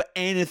idea for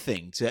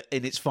anything to,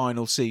 in its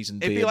final season,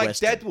 It'd be be a like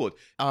Western. Deadwood.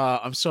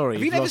 I'm sorry.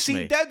 Have you you've never lost seen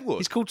me. Deadwood?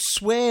 It's called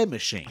Swear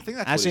Machine. I think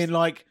that's as what it's- in,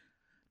 like,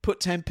 put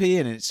 10p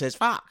in and it says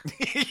fuck.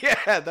 Yeah,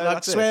 Like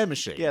that's Swear it.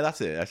 Machine. Yeah,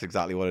 that's it. That's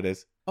exactly what it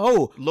is.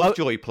 Oh,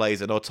 Lovejoy plays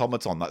an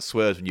automaton that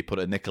swears when you put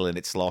a nickel in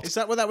its slot. is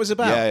that what that was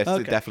about? Yeah, it's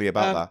Okay. definitely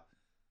about that.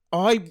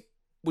 I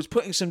was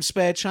putting some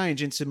spare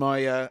change into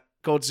my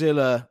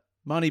Godzilla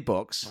money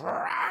box.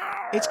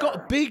 It's got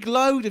a big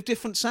load of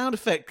different sound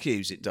effect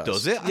cues. It does.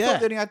 Does it? I Yeah. thought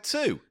they only had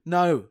 2.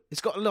 No,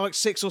 it's got like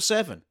 6 or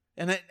 7.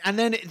 And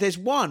then there's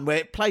one where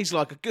it plays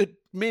like a good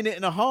minute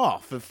and a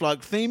half of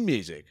like theme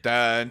music.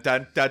 Dun,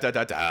 dun, dun, dun,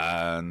 dun,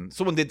 dun.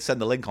 Someone did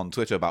send a link on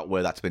Twitter about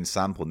where that's been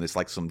sampled, and it's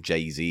like some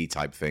Jay-Z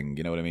type thing,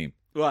 you know what I mean?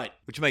 Right.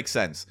 Which makes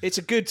sense. It's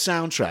a good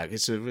soundtrack.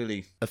 It's a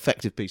really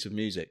effective piece of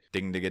music.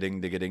 Ding, digga,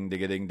 ding, digga, ding,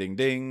 digga, ding, ding,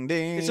 ding,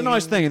 ding. It's a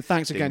nice thing, and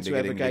thanks Ding, again to digga,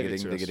 whoever ding, gave digga, it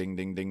to ding, us. digga, ding,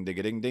 ding, ding,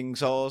 digga, ding, ding,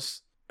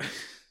 sauce.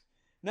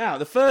 Now,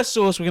 the first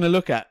sauce we're going to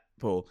look at,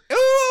 Paul, Ooh,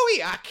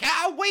 I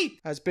can't wait.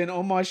 has been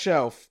on my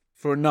shelf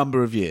for a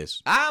number of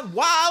years. I'm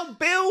Wild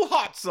Bill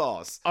Hot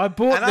Sauce. I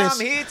bought and this.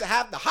 I'm here to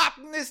have the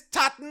hottenest,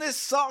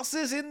 tottenest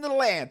sauces in the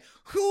land.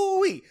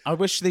 Hooey. I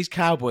wish these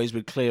cowboys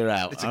would clear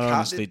out. It's a I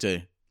honestly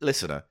do.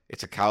 Listener,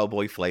 it's a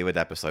cowboy-flavoured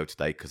episode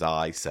today because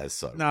I says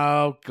so.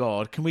 No,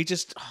 God, can we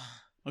just...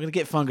 I'm going to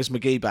get Fungus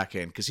McGee back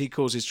in because he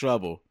causes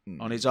trouble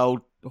on his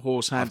old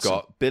horse I've Hanson.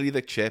 got Billy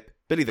the Chip.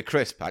 Billy the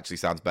Crisp actually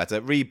sounds better.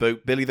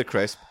 Reboot, Billy the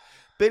Crisp.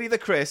 Billy the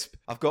Crisp.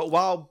 I've got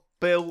Wild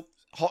Bill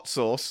Hot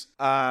Sauce.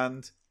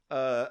 And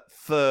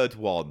third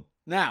one.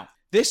 Now,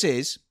 this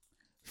is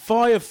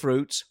Fire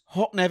Fruits,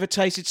 Hot Never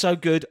Tasted So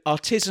Good,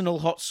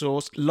 Artisanal Hot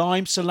Sauce,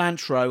 Lime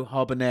Cilantro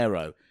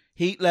Habanero.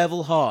 Heat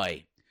level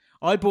high.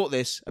 I bought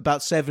this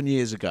about 7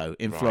 years ago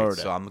in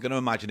Florida. So I'm going to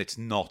imagine it's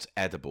not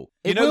edible.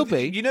 It will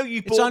be. You know you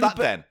It's bought only that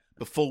then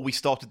before we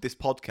started this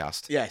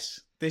podcast. Yes,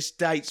 this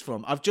dates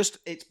from.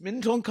 It's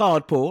mint on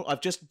card, Paul.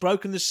 I've just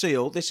broken the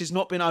seal. This has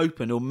not been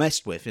opened or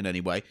messed with in any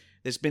way.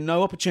 There's been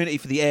no opportunity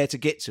for the air to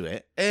get to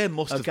it. Air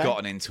must have Okay.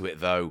 gotten into it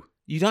though.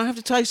 You don't have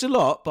to taste a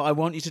lot, but I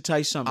want you to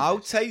taste some. I'll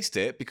taste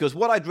it because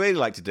what I'd really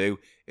like to do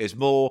is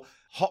more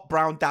hot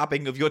brown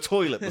dabbing of your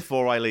toilet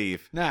before I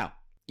leave. Now,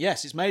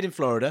 yes, it's made in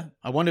Florida.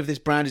 I wonder if this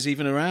brand is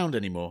even around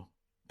anymore.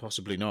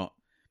 Possibly not,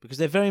 because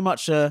they're very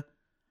much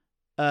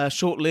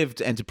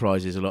short-lived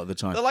enterprises a lot of the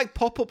time. They're like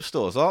pop-up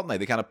stores, aren't they?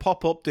 They kind of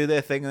pop up, do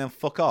their thing, and then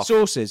fuck off.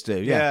 Sauces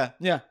do, yeah.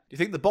 Yeah. Do you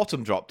think the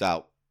bottom dropped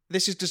out?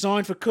 This is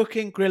designed for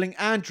cooking, grilling,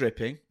 and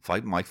dripping.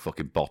 If my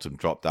fucking bottom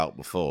dropped out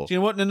before. Do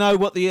you want to know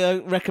what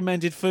the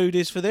recommended food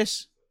is for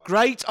this?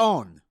 Grate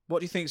on. What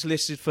do you think's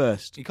listed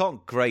first? You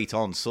can't grate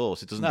on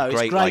sauce. It doesn't No, it's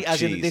grate great like as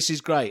cheese. in this is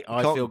great. You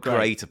I can't feel great.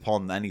 grate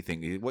upon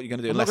anything. What are you going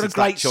to do I'm not unless going it's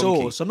to grate that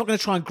chunky? sauce. I'm not going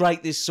to try and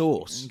grate this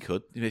sauce. You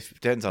could. It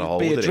depends on how It'd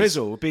old be a it is.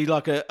 drizzle. It'd be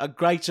like a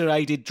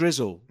grater-aided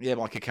drizzle. Yeah,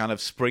 like a kind of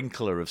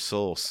sprinkler of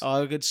sauce.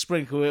 I could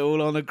sprinkle it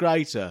all on a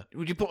grater.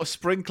 Would you put a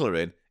sprinkler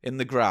in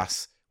the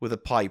grass with a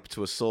pipe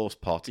to a sauce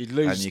pot, You'd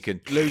lose, and you can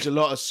lose a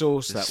lot of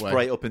sauce that spray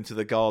way. it up into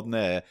the garden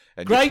air,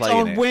 and you're Grate playing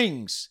on it.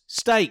 wings,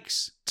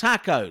 steaks,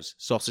 tacos,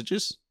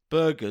 sausages,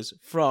 burgers,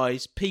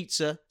 fries,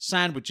 pizza,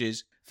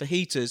 sandwiches,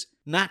 fajitas,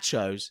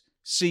 nachos,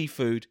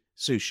 seafood,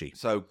 sushi.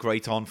 So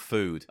grate on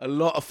food. A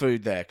lot of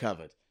food there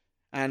covered.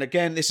 And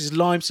again, this is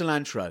lime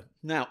cilantro.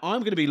 Now, I'm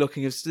going to be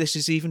looking if this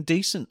is even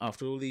decent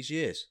after all these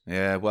years.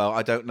 Yeah, well,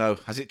 I don't know.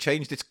 Has it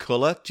changed its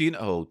colour? Do you know?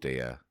 Oh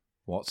dear.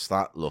 What's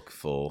that look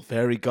for?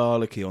 Very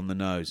garlicky on the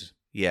nose.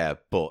 Yeah,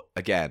 but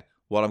again,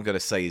 what I'm going to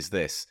say is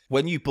this.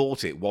 When you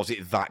bought it, was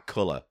it that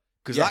colour?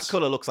 Because Yes. that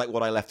colour looks like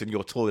what I left in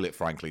your toilet,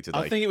 frankly, today.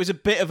 I think it was a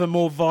bit of a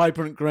more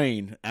vibrant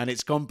green, and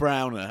it's gone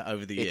browner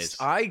over the years.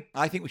 I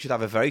think we should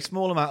have a very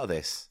small amount of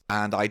this,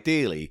 and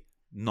ideally,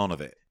 none of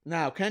it.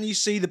 Now, can you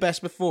see the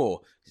best before?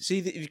 See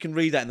if you can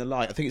read that in the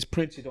light. I think it's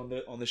printed on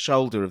the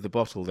shoulder of the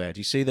bottle there. Do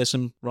you see there's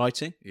some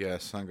writing?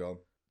 Yes, hang on.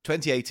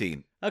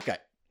 2018 Okay.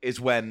 is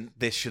when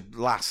this should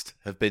last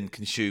have been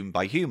consumed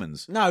by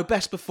humans. No,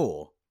 best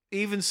before.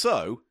 Even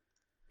so,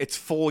 it's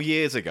 4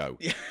 years ago.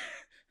 Yeah.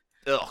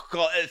 Oh,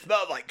 God, it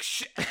smells like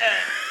shit.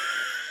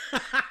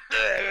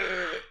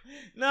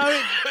 No,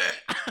 it...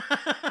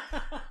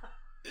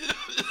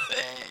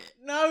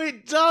 No,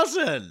 it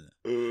doesn't.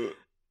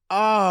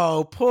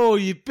 Oh, Paul,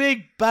 you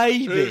big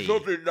baby. There's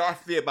something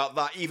nasty about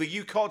that. Either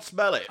you can't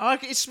smell it.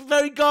 It's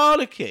very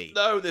garlicky.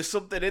 No, there's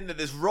something in there.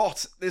 There's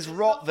rot. There's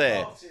rot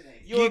there.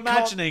 You're You can't-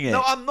 imagining it.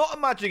 No, I'm not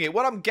imagining it.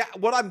 What I'm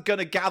going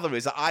to gather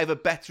is that I have a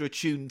better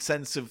attuned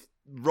sense of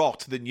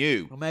rot than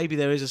you. Well, maybe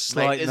there is a Mate,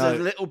 slight there's note.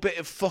 a little bit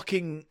of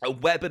fucking a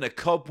web and a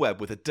cobweb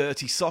with a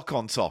dirty sock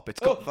on top. It's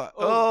got Oh, that.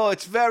 oh. Oh,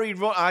 it's very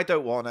rot. I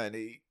don't want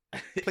any.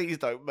 Please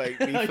don't make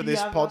me for this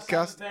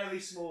podcast. Very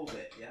small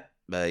bit, yeah.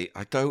 Mate,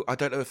 I don't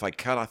know if I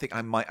can. I think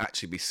I might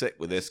actually be sick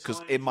with this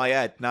because in my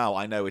head now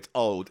I know it's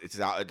old. It's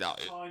out of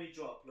doubt. Tiny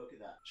drop. Look at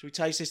that. Should we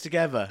taste this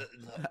together?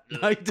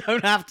 No, you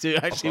don't have to.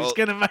 Actually, it's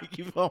going to make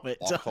you vomit.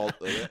 I can't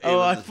do it. Oh,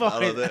 I Even the smell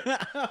find of it.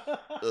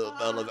 The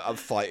smell of it, I'm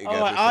fighting All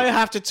right, everything. I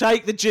have to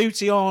take the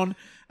duty on.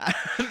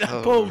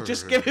 Paul,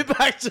 just give it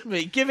back to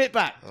me. Give it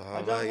back.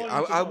 Oh, don't mate, want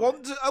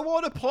you to I vomit.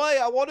 want to play.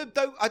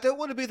 I don't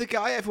want to be the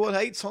guy everyone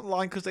hates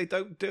online because they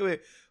don't do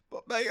it.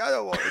 But mate, I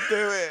don't want to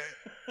do it.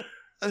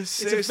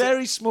 It's a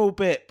very small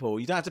bit, Paul.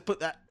 You don't have to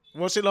put that.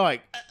 What's it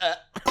like?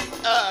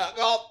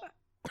 God,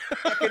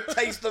 I can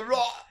taste the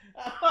rot.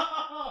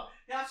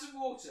 Have some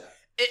water.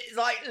 It's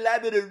like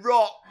lemon and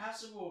rot. Have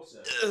some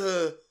water.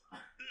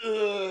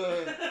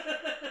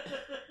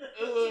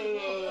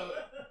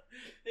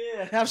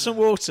 Yeah, have some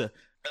water.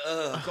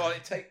 God,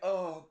 it take.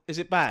 Oh, Is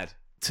it bad?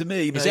 To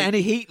me, Is there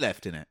any heat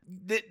left in it?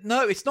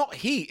 No, it's not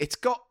heat. It's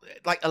got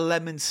like a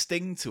lemon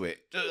sting to it.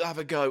 Have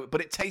a go,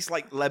 but it tastes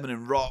like lemon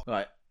and rot.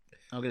 Right,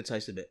 I'm going to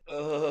taste a bit.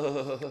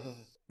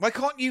 Why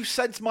can't you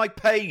sense my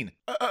pain,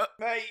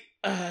 mate?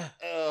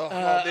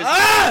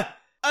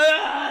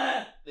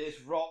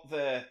 There's rot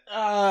there.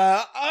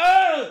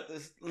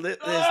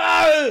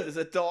 There's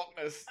a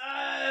darkness.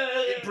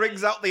 It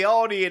brings out the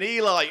Arnie and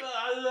Eli.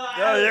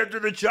 Go into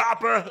the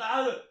chopper.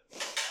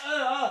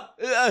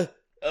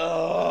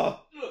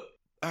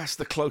 That's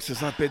the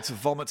closest I've been to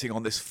vomiting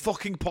on this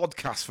fucking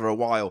podcast for a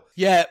while.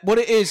 Yeah, what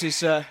it is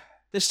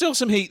there's still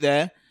some heat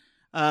there.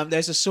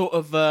 There's a sort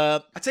of...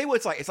 I tell you what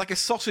it's like. It's like a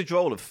sausage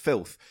roll of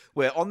filth,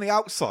 where on the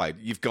outside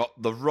you've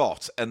got the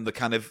rot and the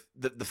kind of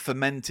the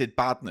fermented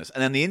badness,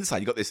 and then the inside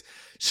you've got this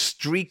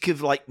streak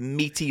of like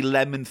meaty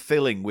lemon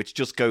filling, which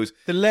just goes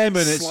the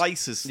lemon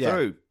slices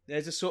through.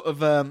 There's a sort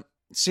of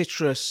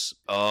citrus.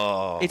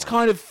 Oh, It's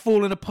kind of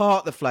fallen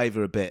apart, the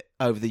flavour, a bit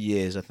over the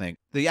years, I think.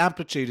 The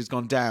amplitude has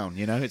gone down,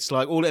 you know? It's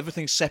like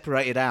everything's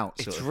separated out.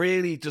 it's sort of.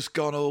 really just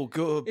gone all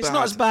good. It's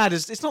not as bad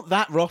as... It's not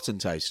that rotten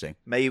tasting.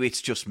 Maybe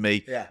it's just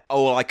me. Yeah.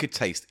 All I could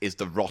taste is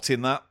the rot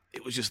in that.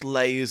 It was just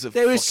layers of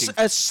There is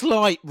fucking... a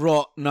slight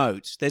rot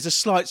note. There's a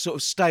slight sort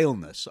of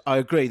staleness. I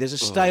agree. There's a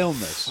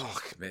staleness.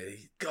 Fuck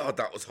me. God,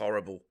 that was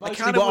horrible.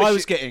 Mostly what I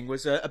was getting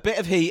was a bit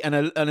of heat and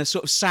a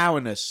sort of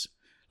sourness.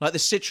 Like the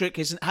citric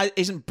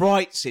isn't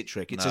bright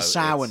citric. It's No, a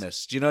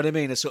sourness. Do you know what I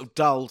mean? A sort of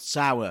dull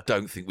sour.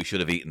 Don't think we should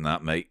have eaten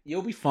that, mate.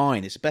 You'll be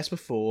fine. It's best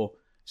before.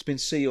 It's been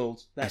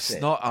sealed. That's It's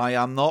it. not. I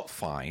am not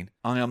fine.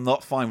 I am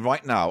not fine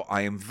right now.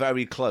 I am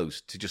very close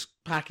to just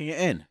Packing it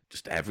in.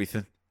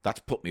 everything. That's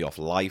put me off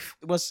life.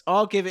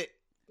 I'll give it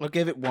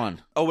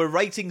 1. Oh, we're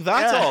rating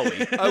that, Yeah. are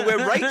we? Oh,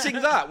 we're rating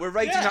that. We're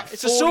rating Yeah, that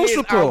it's a 4 source years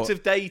report. out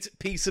of date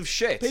piece of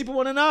shit. People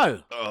want to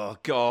know. Oh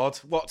God,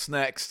 what's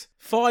next?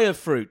 Fire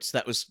fruits.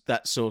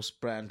 That sauce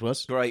brand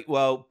was. Great.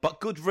 Well,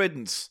 but good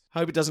riddance.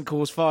 Hope it doesn't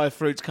cause fire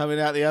fruits coming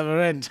out the other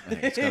end. I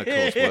think it's going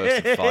to cause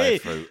worse than fire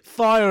fruit.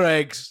 Fire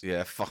eggs.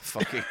 Yeah,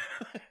 fucking.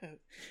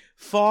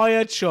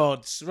 Fire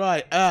chods.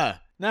 Right.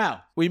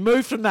 Now, we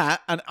move from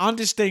that, an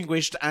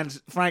undistinguished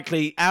and,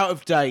 frankly,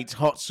 out-of-date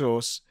hot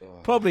sauce,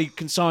 probably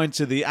consigned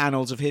to the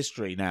annals of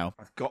history now.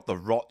 I've got the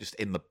rot just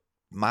in the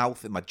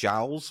mouth, in my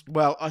jowls.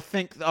 Well, I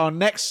think our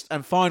next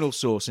and final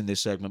sauce in this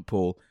segment,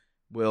 Paul,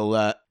 will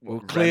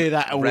clear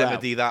that all out.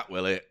 Remedy that,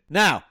 will it?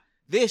 Now,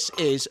 this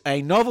is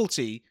a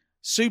novelty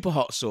super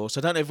hot sauce.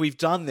 I don't know if we've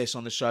done this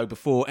on the show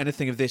before,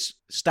 anything of this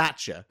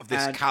stature. Of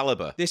this And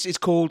caliber. This is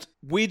called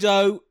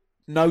Widow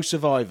No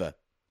Survivor,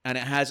 and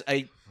it has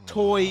a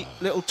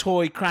little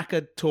toy cracker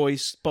toy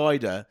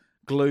spider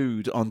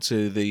glued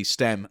onto the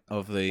stem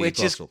of the Which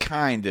bottle. is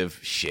kind of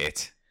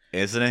shit,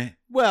 isn't it?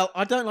 Well,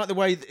 I don't like the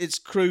way that it's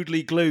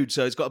crudely glued,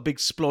 so it's got a big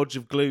splodge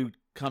of glue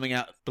coming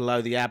out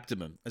below the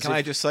abdomen. As Can if-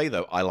 I just say,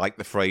 though, I like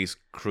the phrase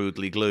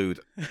crudely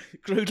glued,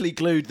 crudely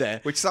glued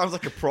there. which sounds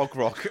like a prog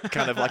rock,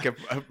 kind of like a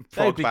That'd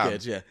prog be band.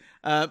 good, yeah.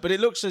 But it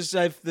looks as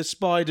if the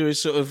spider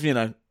is sort of,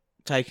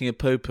 taking a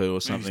poo-poo or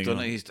something.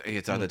 He's had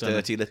a done it.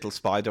 dirty little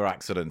spider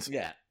accident.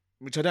 Yeah,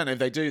 which I don't know if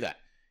they do that.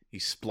 He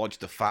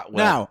splodged a fat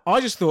well. Now,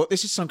 I just thought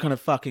this is some kind of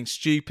fucking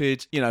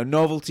stupid,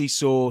 novelty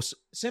sauce,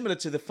 similar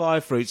to the fire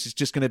fruits. It's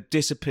just going to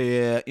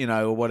disappear,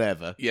 or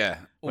whatever. Yeah.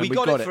 When We we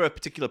got got it it. for a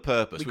particular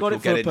purpose, We which got we'll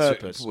it get for a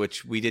into, purpose.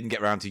 which we didn't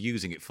get around to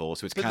using it for,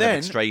 so it's But kind of then-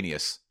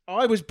 extraneous.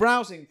 I was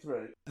browsing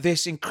through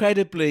this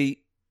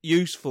incredibly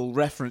useful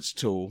reference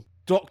tool,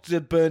 Dr.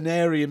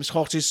 Bernarium's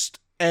hottest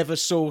ever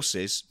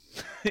sauces.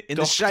 In the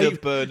Dr.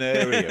 shape.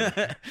 Bernarium.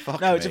 Fuck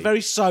No, it's a me.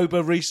 very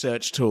sober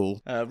research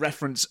tool,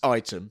 reference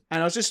item. And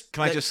I was just.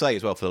 Can I just say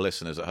as well for the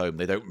listeners at home,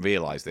 they don't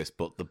realise this,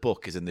 but the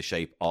book is in the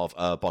shape of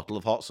a bottle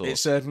of hot sauce, It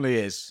certainly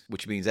is.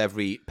 which means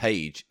every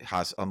page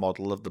has a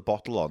model of the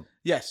bottle on.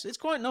 Yes, it's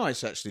quite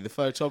nice, actually, the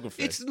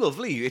photography. It's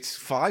lovely. It's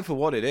fine for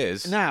what it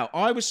is. Now,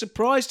 I was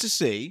surprised to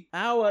see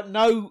our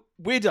no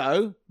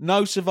widow,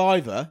 no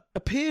survivor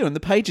appear on the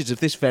pages of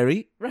this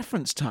very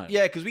reference tome.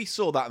 Yeah, because we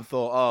saw that and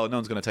thought, oh, no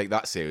one's going to take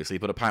that seriously,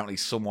 but apparently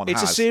someone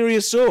It's has. a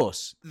serious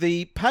source.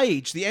 The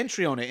page, the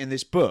entry on it in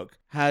this book,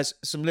 has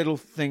some little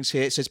things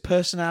here. It says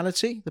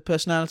personality, the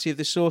personality of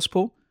this source,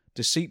 Paul.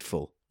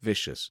 Deceitful,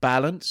 vicious.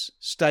 Balance,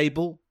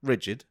 stable,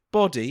 rigid.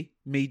 Body,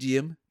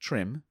 medium,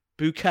 trim.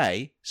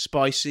 Bouquet,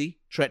 spicy,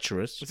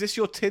 treacherous. Is this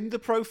your Tinder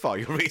profile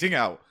you're reading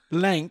out?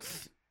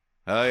 Length,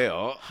 Oh,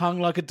 yeah. hung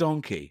like a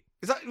donkey.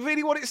 Is that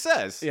really what it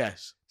says?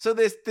 Yes. So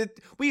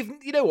we've,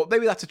 you know what?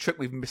 Maybe that's a trick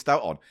we've missed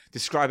out on.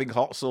 Describing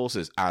hot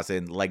sauces as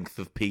in length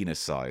of penis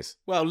size.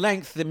 Well,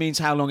 length, that means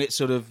how long it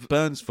sort of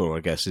burns for, I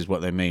guess, is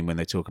what they mean when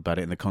they talk about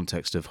it in the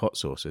context of hot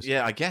sauces.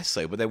 Yeah, I guess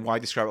so. But then why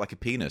describe it like a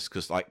penis?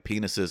 Because like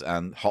penises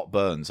and hot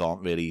burns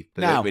aren't really,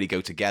 they Now- don't really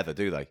go together,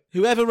 do they?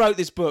 Whoever wrote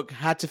this book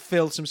had to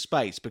fill some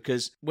space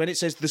because when it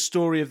says the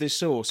story of this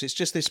sauce, it's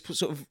just this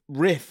sort of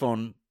riff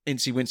on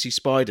Incy Wincy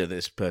Spider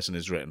this person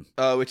has written.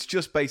 Oh, it's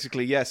just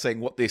basically, saying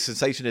what the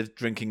sensation of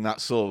drinking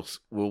that sauce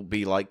will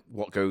be like,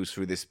 what goes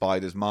through this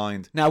spider's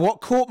mind. Now,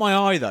 what caught my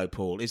eye, though,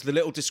 Paul, is the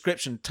little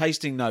description,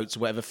 tasting notes,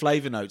 or whatever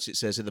flavour notes it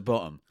says at the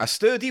bottom. A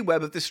sturdy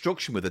web of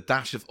destruction with a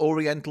dash of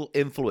oriental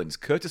influence,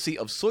 courtesy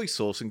of soy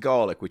sauce and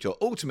garlic, which are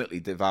ultimately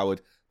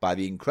devoured by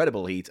the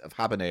incredible heat of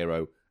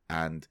habanero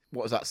and,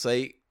 what does that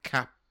say?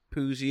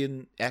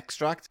 Capusian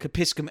extract?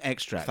 Capiscum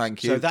extract.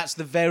 Thank you. So that's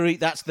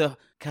the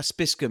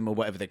Caspicum or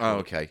whatever they call Oh,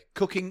 it. okay.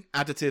 Cooking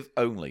additive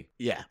only.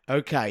 Yeah.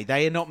 Okay.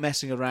 They are not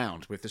messing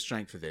around with the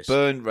strength of this.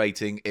 Burn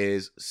rating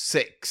is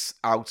 6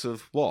 out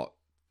of what?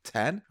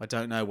 10? I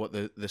don't know what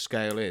the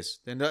scale is.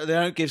 They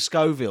don't give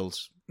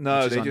Scovilles.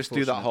 No, which is they just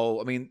do that unfortunate.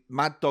 whole. I mean,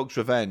 Mad Dog's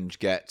Revenge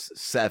gets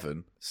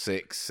 7,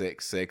 6,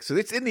 6, 6. So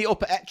it's in the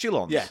upper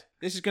echelons. Yeah.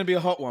 This is going to be a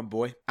hot one,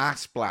 boy.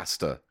 Ass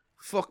Blaster.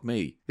 Fuck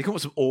me. They come up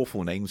with some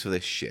awful names for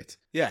this shit.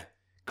 Yeah.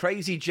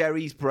 Crazy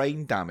Jerry's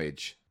Brain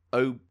Damage.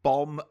 Oh,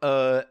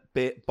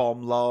 Bit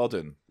Bomb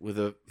Laden. With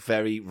a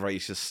very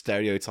racist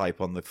stereotype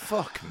on the.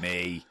 Fuck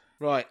me.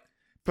 Right.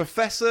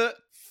 Professor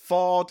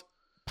Ford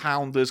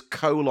Pounder's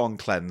Colon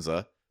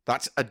Cleanser.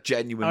 That's a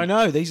genuine. I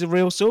know. These are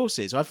real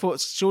sources. I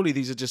thought surely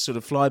these are just sort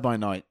of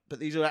fly-by-night, but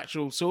these are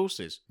actual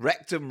sources.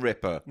 Rectum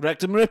Ripper.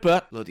 Rectum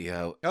Ripper. Bloody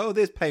hell. Oh,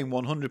 there's Pain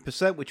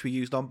 100%, which we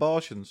used on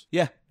Bartians.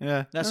 Yeah.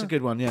 Yeah. That's a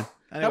good one, yeah.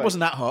 Anyway. That wasn't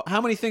that hot. How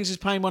many things is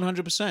paying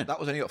 100%? That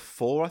was only got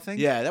 4, I think.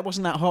 Yeah, that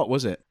wasn't that hot,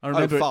 was it? I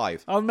remember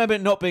 5. I remember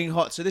it not being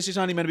hot, so this is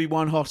only meant to be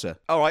one hotter.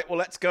 All right, well,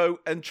 let's go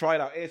and try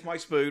it out. Here's my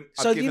spoon.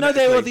 I've So, you given know, it a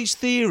there are clean. these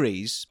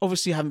theories,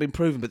 obviously haven't been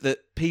proven, but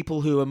that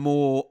people who are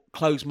more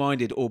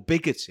closed-minded or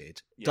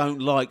bigoted don't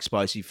like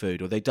spicy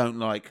food, or they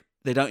don't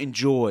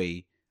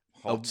enjoy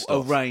Hot a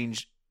stuff.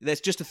 range. That's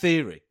just a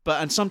theory.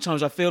 And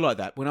sometimes I feel like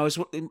that.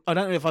 I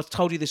don't know if I've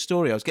told you this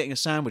story. I was getting a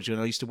sandwich when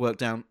I used to work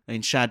down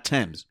in Shad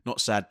Thames.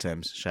 Not Sad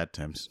Thames, Shad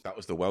Thames. That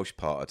was the Welsh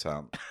part of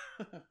town.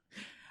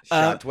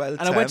 And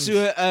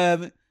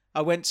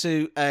I went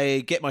to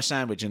get my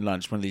sandwich and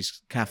lunch, one of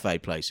these cafe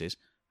places.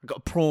 I got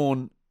a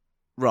prawn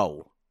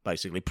roll,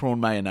 basically, prawn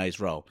mayonnaise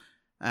roll.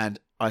 And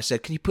I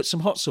said, can you put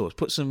some hot sauce?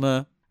 Put some...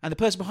 And the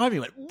person behind me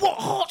went, what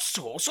hot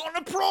sauce on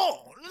the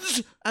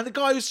prawns? And the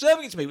guy who was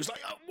serving it to me was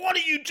like, what are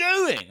you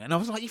doing? And I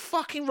was like, you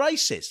fucking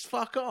racist.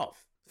 Fuck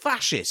off.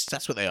 Fascists,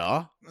 that's what they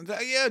are.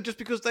 Yeah, just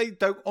because they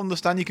don't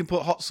understand you can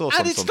put hot sauce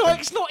And on it's something. like,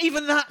 it's not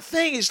even that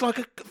thing. It's like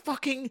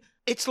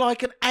it's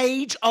like an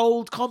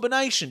age-old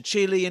combination.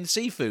 Chili and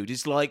seafood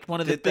is like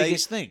one of the Did they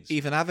biggest things.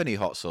 even have any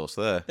hot sauce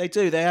there? They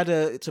do. They had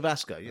a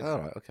Tabasco. You know? All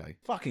right, okay.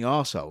 Fucking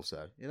arseholes,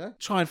 though. You know,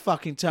 try and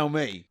fucking tell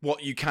me.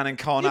 What you can and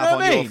can't You know have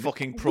what on I your mean?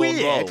 fucking prawn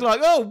weird. roll.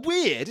 Like,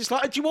 weird. It's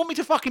like, do you want me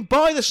to fucking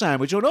buy the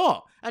sandwich or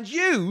not? And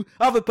you,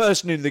 other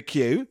person in the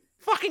queue,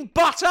 fucking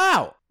butt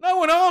out. No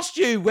one asked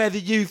you whether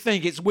you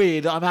think it's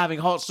weird that I'm having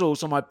hot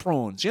sauce on my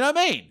prawns. You know what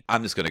I mean?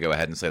 I'm just going to go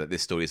ahead and say that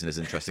this story isn't as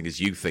interesting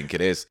as you think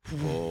it is.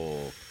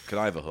 Oh, can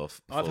I have a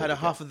huff? I've before had a we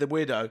huff of the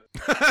widow.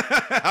 go?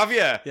 Have you?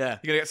 Yeah. You're going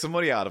to get some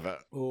money out of it.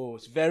 Oh,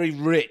 it's very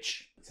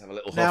rich. Let's have a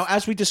little Now, huff.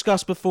 as we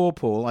discussed before,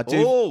 Paul, I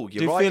do, Oh,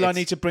 you're right, feel I it's-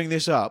 need to bring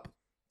this up.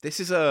 This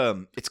is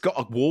it's got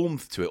a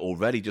warmth to it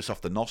already just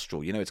off the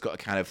nostril. You know, it's got a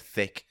kind of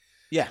thick,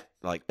 Yeah.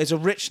 like, There's a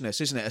richness,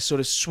 isn't it? A sort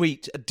of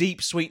sweet, a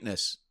deep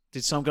sweetness.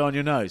 Did some go on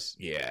your nose?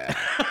 yeah.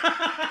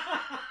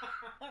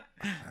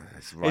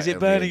 It's Is it on the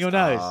burning edge. your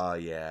nose? Oh,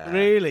 yeah.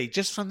 Really?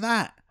 Just from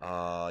that?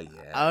 Oh,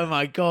 yeah. Oh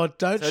my God!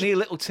 Don't. It's only a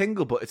little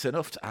tingle, but it's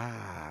enough to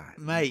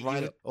Mate,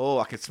 Right you- up. Oh,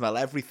 I can smell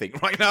everything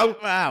right now.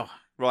 Wow.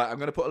 Right, I'm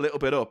going to put a little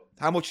bit up.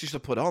 How much should I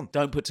put on?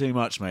 Don't put too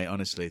much, mate.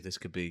 Honestly, this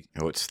could be.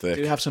 Oh, it's Do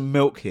thick. have some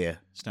milk here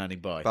standing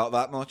by? About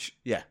that much?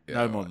 Yeah, Yeah,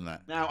 no all more right. than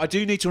that. Now, I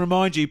do need to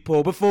remind you,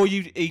 Paul, before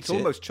you eat It's it.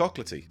 almost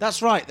chocolatey.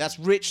 That's right. That's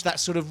rich. That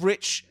sort of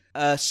rich,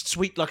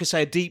 sweet, like I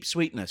say, a deep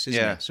sweetness, isn't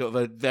Yeah. it? Sort of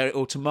a very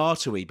or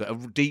tomatoey, but a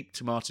deep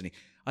tomato-y.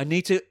 I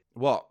need to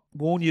What?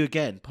 warn you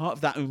again. Part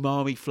of that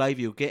umami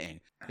flavour you're getting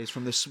is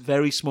from this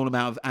very small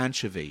amount of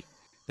anchovy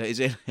that is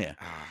in here.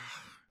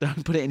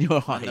 Don't put it in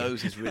your eye. My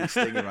nose is really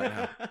stinging right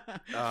now.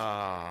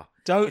 Ah.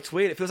 Don't. It's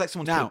weird. It feels like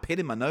someone's Now, put a pin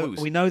in my nose.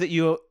 We know that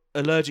you're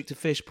allergic to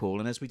fish, Paul,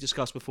 and as we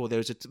discussed before, there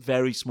is a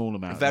very small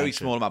amount. A of very anchovy.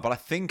 small amount, but I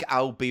think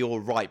I'll be all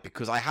right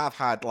because I have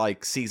had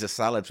like Caesar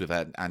salads with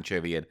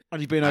anchovy in,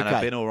 And you've been and okay.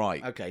 I've been all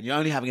right. Okay, and you're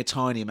only having a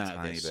tiny amount of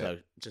Tiny this, bit. so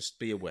just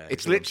be aware.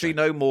 It's is what I'm literally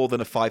saying. no more than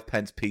a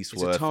 5p piece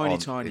It's a worth. tiny, on-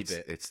 tiny it's,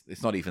 bit.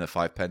 It's not even a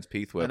 5p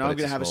piece worth. And but I'm it's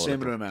going to have a small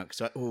similar little- amount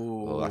because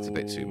Oh, that's a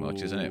bit too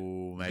much, isn't it?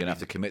 Maybe. You're gonna have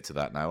to commit to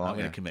that now, I'm aren't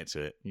going you? to commit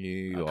to it.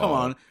 You Come are.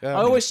 on. I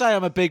always say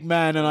I'm a big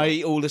man and I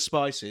eat all the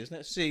spices.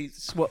 Let's see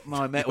what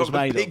my metal's I'm a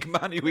made big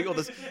of. man who eat all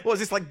this. What is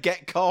this like?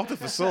 Get Carter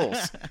for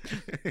sauce?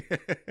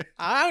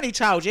 I only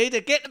told you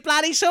to get the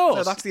bloody sauce.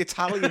 No, that's the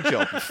Italian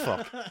job. You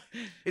fuck.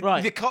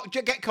 Right.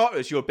 Get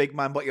Carter's. You're a big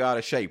man, but you're out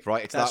of shape,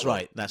 right? It's That's that one.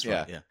 right. That's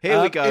right. Yeah.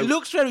 Here we go. It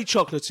looks very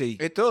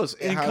chocolatey It does.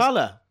 It in has,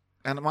 colour.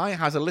 and mine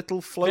has a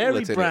little floatlet Very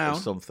in it brown. or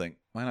something.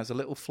 Mine has a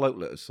little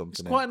floatlet or something. It's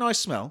in quite a nice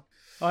smell.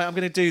 All right, I'm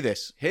going to do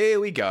this. Here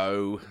we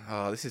go.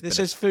 Oh, this is. This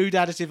says food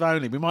additive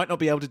only. We might not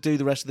be able to do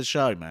the rest of the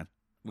show, man.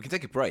 We can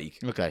take a break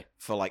Okay.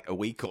 for like a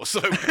week or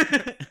so.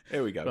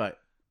 Here we go. Right.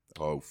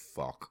 Oh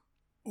fuck.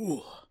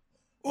 Ooh.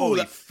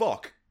 Holy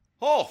fuck.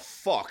 Oh,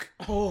 fuck.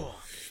 Oh.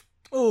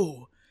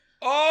 Oh.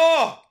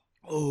 Oh!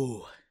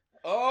 Oh.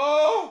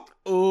 Oh!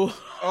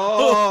 Oh.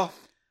 Oh!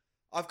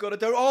 I've got to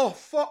do... Oh,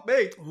 fuck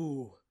me.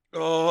 Oh.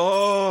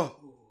 Oh!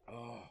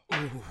 Oh.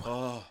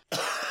 Oh!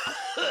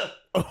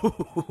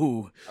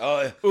 Oh.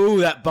 Oh, Oh,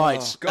 that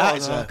bites. oh God,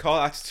 That's oh,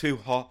 God, that's too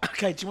hot.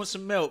 Okay, do you want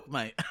some milk,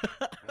 mate?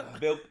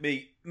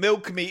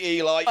 Milk me,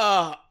 Eli.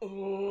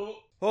 Oh.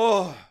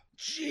 Oh!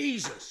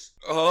 Jesus.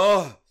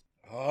 Oh!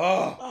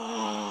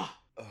 Oh!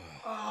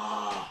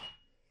 Oh.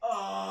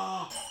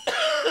 Oh.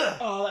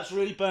 Oh, that's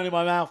really burning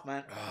my mouth,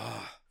 man.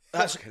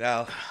 That's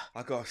hell.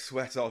 I got a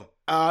sweat on.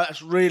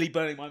 That's really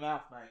burning my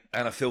mouth, mate.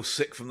 And I feel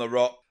sick from the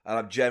rot. And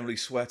I'm generally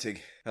sweating.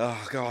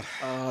 Oh, God.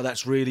 Oh,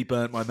 that's really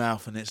burnt my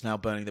mouth, and it's now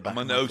burning the back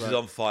My of my nose is throat.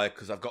 on fire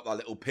because I've got that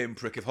little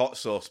pinprick of hot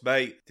sauce,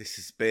 mate. This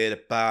has been a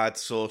bad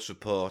sauce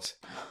report.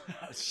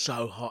 It's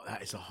so hot.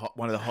 That is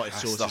one of the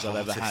hottest That's sauces the I've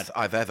ever had. hottest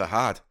I've ever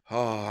had.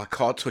 Oh, I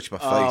can't touch my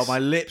face. Oh, my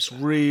lips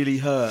really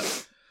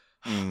hurt.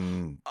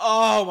 Mm.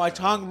 Oh, my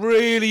tongue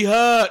really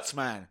hurts,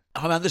 man.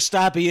 I'm at the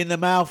stabby in the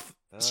mouth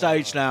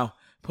stage now,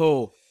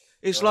 Paul.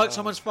 It's like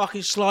someone's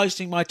fucking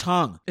slicing my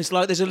tongue. It's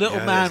like there's a little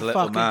Yeah, man there's a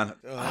little fucking... man.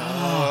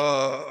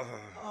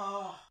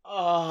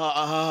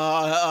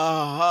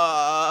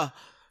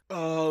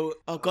 Oh,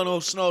 I've gone all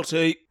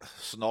snotty.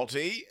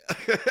 Snotty.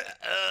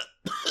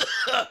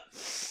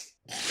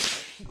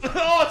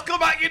 Oh, it's come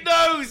back your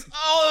nose.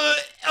 Oh,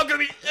 I'm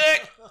going to be...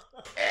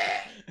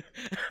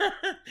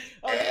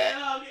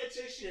 I'll get a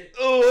tissue.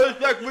 Oh,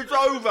 that was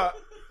over.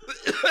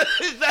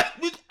 That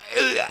was...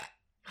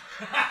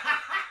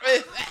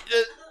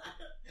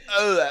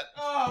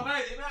 Oh,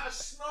 mate, the amount of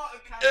snot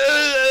that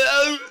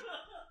came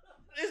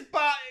It's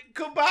back.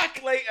 Come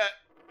back later.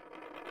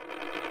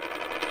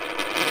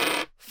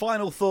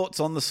 Final thoughts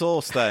on the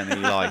sauce then,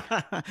 Eli?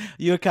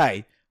 You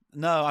okay?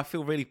 No, I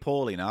feel really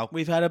poorly now.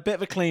 We've had a bit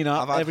of a clean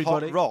up, I've had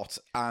everybody. hot rot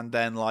and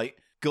then like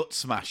gut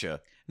smasher.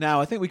 Now,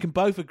 I think we can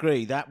both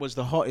agree that was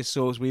the hottest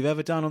sauce we've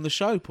ever done on the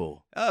show,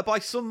 Paul. By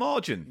some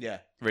margin. Yeah.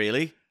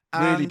 Really?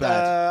 Really And,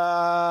 bad.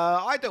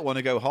 I don't want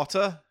to go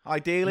hotter,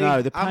 ideally.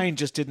 No, the pain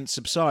just didn't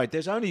subside.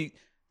 There's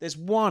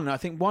one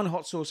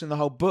hot sauce in the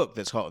whole book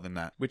that's hotter than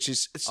that, which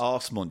is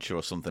Arse muncher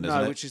or something,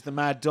 isn't it? which is the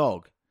Mad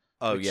Dog,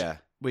 Oh, yeah.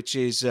 which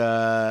is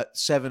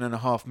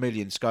 7.5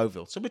 million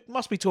Scoville. So we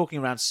must be talking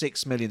around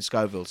 6 million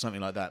Scoville, something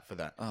like that for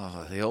that.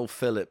 Oh, the old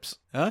Phillips.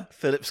 Huh?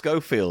 Philip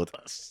Schofield.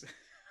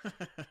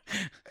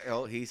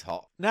 Oh, he's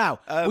hot. Now,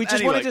 we just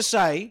anyway. wanted to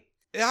say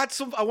It had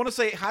some. I want to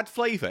say it had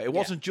flavour. It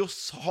wasn't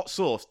just hot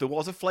sauce. There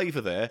was a flavour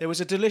there. there was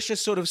a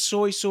delicious sort of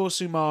soy sauce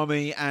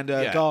umami and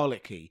Yeah.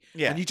 garlicky.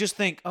 Yeah. And you just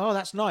think, oh,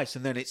 that's nice.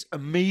 And then it's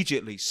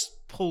immediately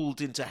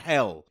pulled into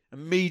hell.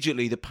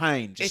 Immediately the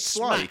pain just It's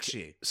like smacks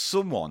you.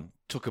 someone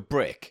took a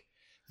brick,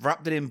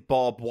 wrapped it in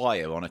barbed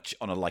wire on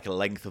a like a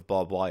length of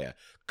barbed wire,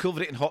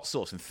 covered it in hot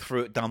sauce, and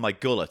threw it down my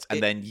gullet,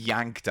 and then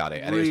yanked at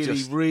it. And Really, it was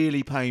just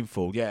really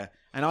painful. Yeah.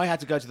 And I had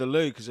to go to the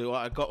loo because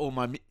I got all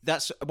my...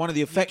 That's one of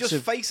the effects just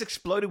of... face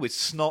exploded with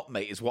snot,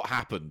 mate. Is what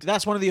happened.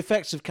 That's one of the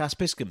effects of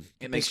Caspiskam.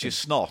 It makes you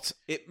snot.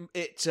 It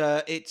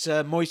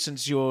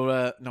moistens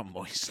your... not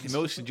moistens. It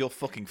moistened your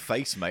fucking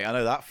face, mate. I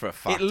know that for a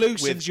fact. It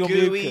loosens with your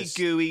gooey, mucus.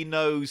 gooey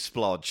nose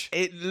splodge.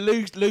 It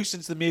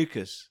loosens the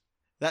mucus.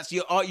 That's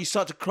your... you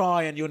start to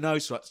cry and your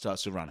nose starts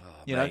to run.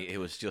 you know? Mate, it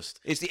was just.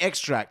 It's the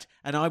extract.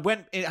 And I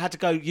had to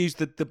go use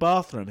the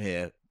bathroom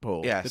here,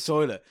 Paul. Yes. The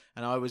toilet.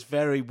 And I was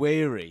very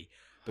weary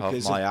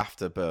because Of my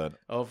afterburn.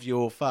 of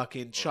your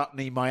fucking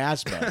chutney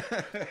miasma,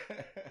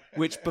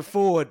 which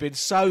before had been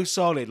so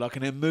solid, like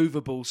an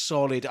immovable,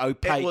 solid,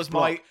 opaque It was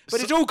block. my-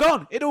 But it's all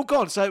gone. It all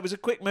gone. So it was a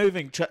quick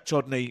moving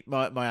chutney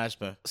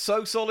miasma.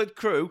 So solid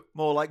crew,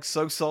 more like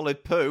so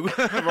solid poo,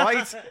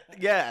 right?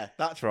 Yeah,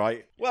 that's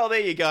right. Well,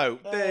 there you go.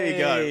 There you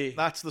Hey. go.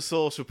 That's the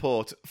source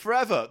report.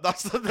 Forever. I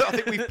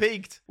think we've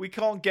peaked. We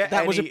can't get That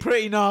any... was a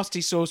pretty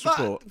nasty source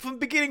report. From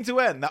beginning to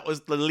end, that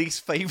was the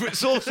least favourite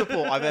source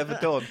report I've ever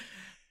done.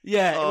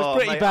 Yeah, it was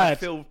pretty mate, bad. I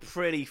feel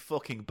pretty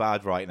fucking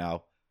bad right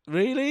now.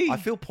 Really? I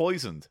feel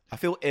poisoned. I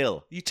feel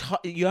ill.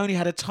 You only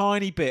had a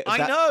tiny bit of I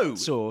that know.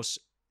 sauce.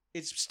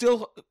 It's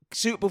still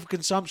suitable for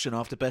consumption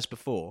after Best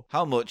Before.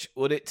 How much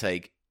would it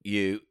take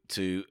you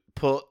to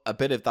put a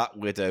bit of that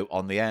widow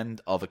on the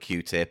end of a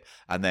Q-tip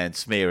and then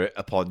smear it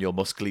upon your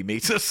muscly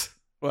meatus?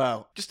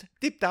 Well, Just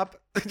dip dab.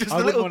 Just I a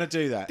wouldn't little want to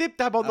do that. dip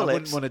dab on the I lips.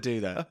 wouldn't want to do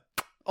that.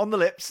 On the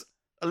lips.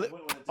 wouldn't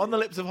wanna do On the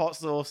that. lips of hot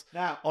sauce.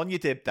 Now, On your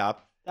dib dab.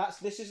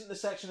 this isn't the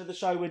section of the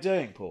show we're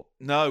doing, Paul.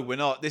 No, we're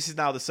not. This is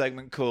now the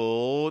segment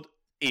called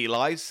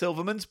Eli's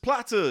Silverman's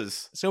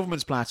Platters.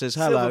 Silverman's Platters,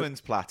 hello.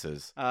 Silverman's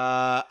Platters.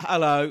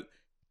 Hello.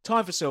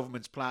 Time for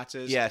Silverman's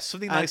Platters. Yeah,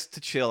 something And- nice to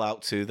chill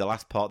out to. The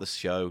last part of the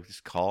show.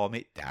 Just calm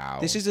it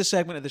down. This is the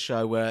segment of the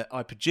show where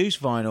I produce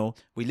vinyl,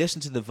 we listen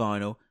to the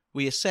vinyl,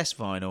 we assess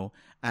vinyl,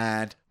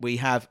 and we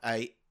have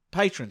a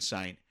patron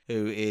saint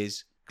who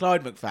is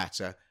Clyde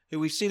McFatter, who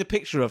we've seen a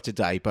picture of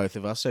today, both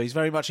of us, so he's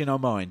very much in our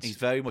minds. He's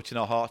very much in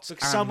our hearts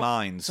Because and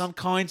minds. Some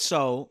kind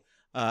soul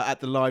at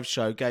the live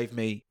show gave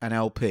me an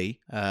LP,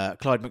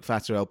 Clyde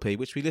McPhatter LP,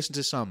 which we listened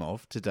to some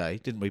of today,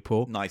 didn't we,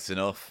 Paul? Nice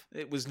enough.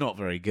 It was not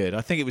very good.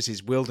 I think it was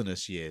his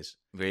Wilderness years.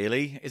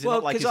 Really? Is it Well,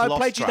 not like his I lost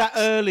played you tracks?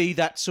 that early,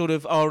 that sort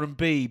of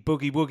R&B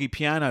boogie woogie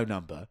piano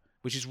number,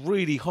 which is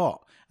really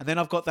hot. And then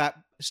I've got that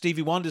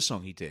Stevie Wonder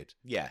song he did.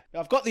 Yeah.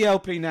 I've got the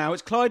LP now.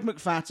 It's Clyde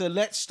McPhatter,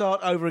 Let's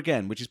Start Over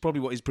Again, which is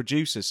probably what his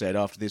producer said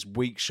after this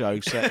week show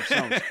set of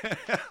songs.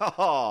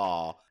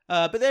 Aw.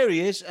 But there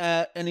he is,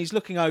 and he's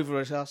looking over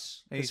at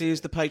us because he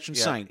is the patron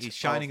Yeah, saint. he's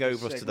shining of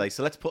over us this today,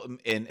 so let's put him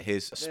in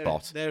his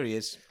spot. There he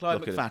is. Clyde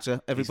Look at him.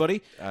 McPhatter,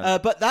 everybody. He's-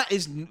 But that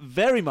is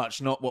very much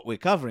not what we're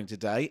covering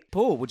today.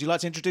 Paul, would you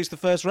like to introduce the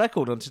first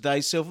record on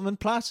today's Silverman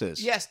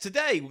Platters? Yes,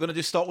 today we're going to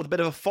just start with a bit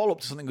of a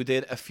follow-up to something we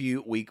did a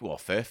few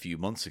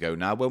months ago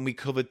now, when we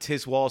covered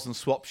Tiswas and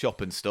Swap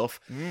Shop and stuff.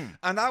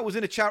 And I was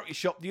in a charity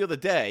shop the other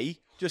day,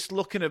 just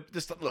looking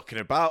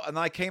about, and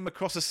I came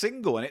across a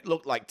single, and it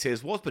looked like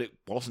Tiswas, but it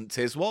wasn't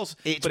Tiswas.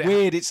 It's But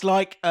weird. It's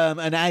like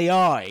an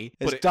AI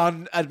has But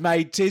done and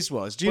made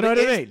Tiswas. Do you know But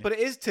what I it is- mean? But it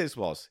is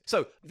Tiswas.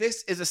 So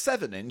this is a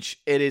 7-inch.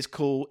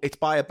 It's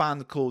by a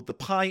band called the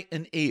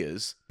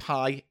Pioneers.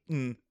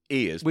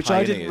 Pioneers. Which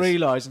I didn't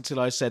realise until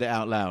I said it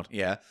out loud.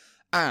 Yeah.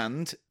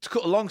 And to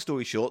cut a long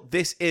story short,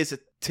 this is a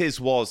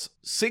Tiswas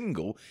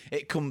single.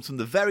 It comes from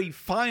the very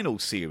final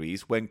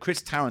series when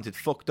Chris Tarrant had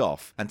fucked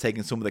off and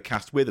taken some of the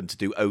cast with him to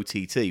do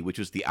OTT, which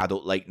was the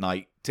adult late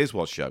night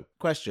Tiswas show.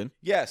 Question.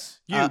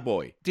 Yes, you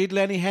boy. Did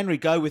Lenny Henry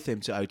go with him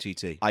to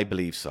OTT? I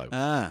believe so.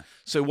 Ah.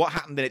 So what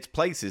happened in its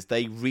place is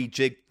they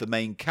rejigged the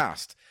main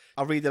cast.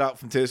 I'll read it out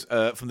from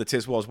the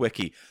Tiswas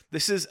wiki.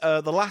 This is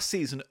the last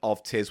season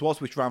of Tiswas,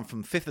 which ran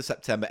from 5th of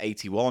September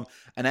 81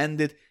 and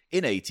ended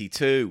in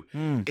 82.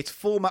 Its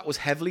format was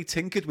heavily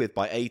tinkered with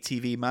by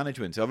ATV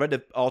management. I read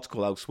an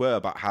article elsewhere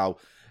about how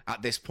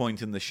at this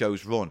point in the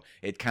show's run,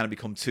 it kind of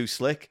become too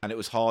slick, and it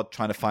was hard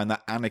trying to find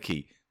that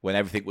anarchy when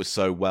everything was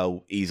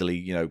so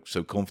easily,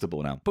 so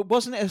comfortable now. But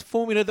wasn't it a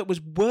formula that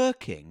was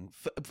working,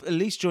 at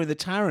least during the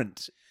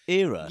Tarrant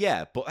era?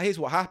 Yeah, but here's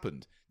what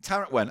happened.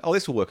 Tarrant went,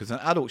 this will work as an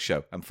adult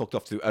show, and fucked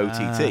off to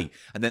OTT.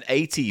 And then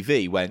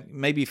ATV went,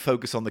 maybe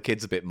focus on the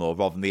kids a bit more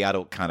rather than the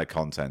adult kind of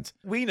content.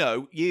 We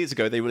know, years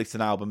ago, they released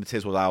an album, a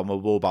Tiswas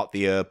album, all about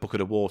the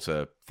Bucket of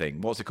Water thing.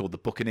 What's it called? The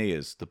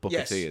Buccaneers. The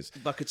Bucketeers.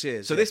 Yes,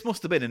 Bucketeers. So yeah. this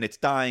must have been in its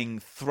dying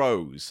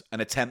throes,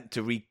 an attempt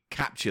to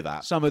recapture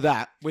that. Some of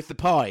that with the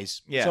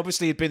pies. Yeah. Which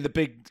obviously had been the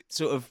big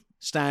sort of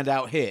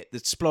standout hit, the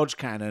Splodge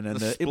Cannon. And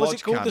was it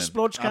Splodge called the cannon.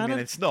 Splodge Cannon? I mean,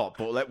 it's not,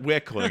 but we're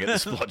calling it the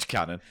Splodge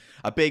Cannon.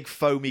 A big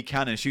foamy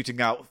cannon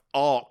shooting out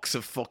arcs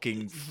of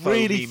fucking foamy...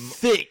 really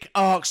thick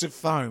arcs of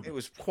foam. It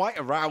was quite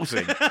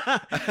arousing.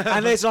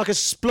 And there's like a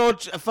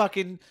splodge, a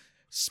fucking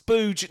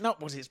spooge. No,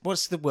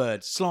 what's the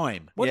word?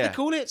 Slime. What did Yeah. they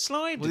call it?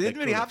 Slime? Well, they didn't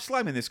really have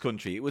slime in this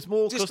country. It was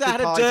more Just custard they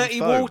had a pies and dirty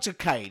foam. water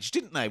cage,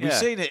 didn't they? We've Yeah.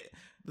 seen it.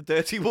 The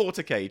dirty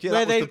water cage. Yeah,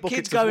 where that was the the buckets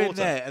kids go of in water.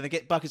 there and they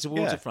get buckets of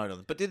water Yeah. thrown on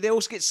them. But did they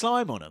also get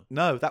slime on them?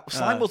 No, that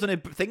slime wasn't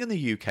a thing in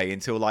the UK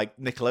until like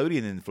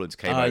Nickelodeon influence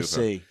came over. I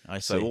see.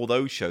 So all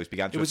those shows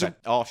began to was a-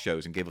 affect our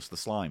shows and give us the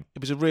slime.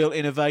 It was a real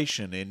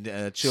innovation in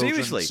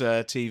children's Seriously?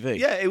 TV.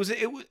 Yeah, it was.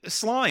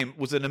 Slime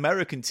was an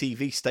American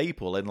TV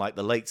staple in like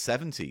the late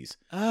 70s.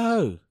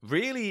 Oh.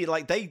 Really,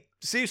 like they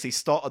seriously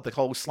started the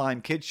whole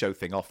Slime Kids show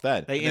thing off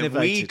then. They And then we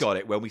innovated. got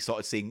it when we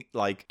started seeing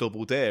like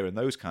Double Dare and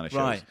those kind of shows.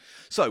 Right.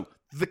 So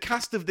the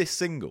cast of this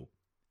single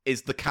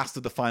is the cast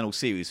of the final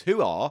series, who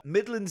are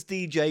Midlands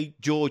DJ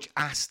George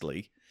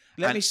Astley.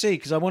 Let And- me see,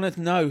 because I want to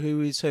know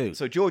who is who.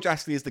 So George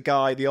Astley is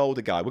the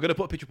older guy. We're going to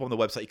put a picture up on the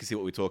website. You can see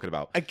what we're talking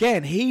about.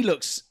 Again, he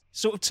looks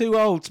sort of too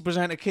old to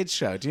present a kids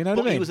show. Do you know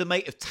But what I mean? he was a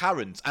mate of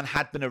Tarrant and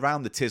had been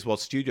around the Tiswas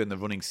studio in the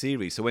running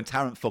series. So when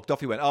Tarrant fucked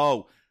off, he went,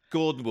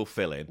 Gordon will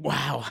fill in.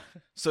 Wow.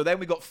 So then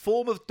we got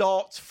Form of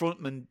Darts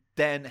frontman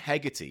Den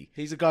Hegarty.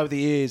 He's the guy with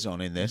the ears on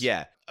in this.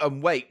 Yeah.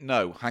 Wait,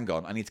 no, hang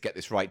on. I need to get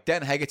this right.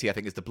 Den Hegarty, I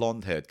think, is the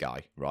blonde-haired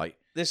guy, right?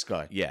 This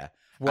guy. Yeah.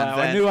 Wow, And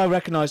I then knew I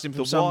recognised him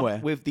from the somewhere.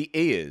 one with the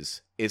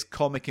ears is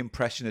comic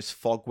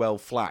impressionist Fogwell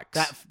Flax.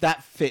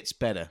 That fits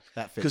better.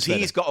 That fits Because better.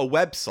 he's got a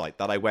website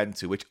that I went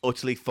to, which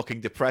utterly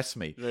fucking depressed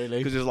me. Really?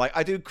 Because it was like,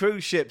 I do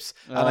cruise ships,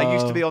 and I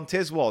used to be on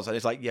Tiswas, and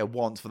it's like, yeah,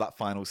 once for that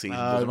final season.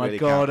 Oh doesn't my really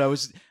god!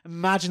 count.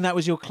 Imagine that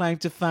was your claim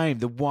to fame.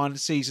 The one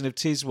season of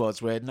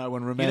Tiswas where no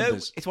one You know,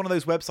 remembers. it's one of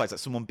those websites that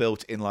someone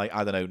built in like,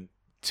 I don't know,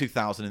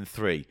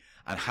 2003,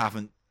 and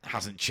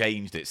hasn't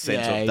changed it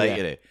since, Yeah, updated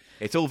yeah. it.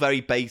 It's all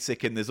very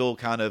basic, and there's all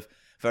kind of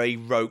very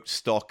rote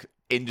stock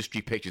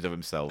industry pictures of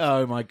himself.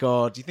 Oh my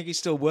god! Do you think he's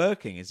still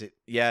working? Is it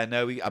Yeah,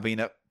 no,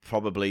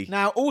 probably.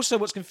 now? Also,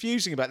 what's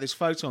confusing about this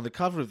photo on the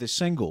cover of this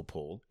single,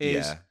 Paul,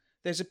 is Yeah.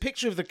 there's a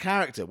picture of the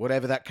character,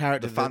 whatever that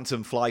character. The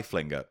Phantom Fly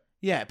Flinger.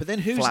 Yeah, but then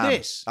who's Flan.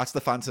 this? That's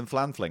the Phantom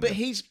Flan Flinger. But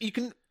you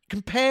can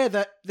compare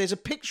that. There's a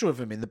picture of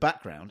him in the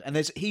background, and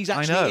he's know.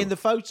 actually in the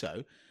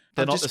photo.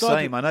 They're I'm not the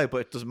describing- same, I know, but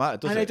it doesn't matter,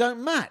 does and it? they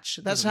don't match.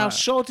 That's Doesn't how matter.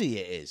 shoddy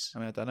it is. I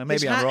mean, I don't know.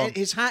 His Maybe I'm hat- wrong.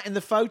 His hat in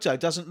the photo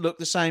doesn't look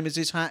the same as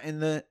his hat in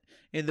the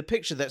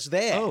picture that's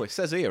there. Oh, it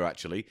says here,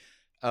 actually.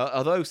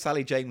 Although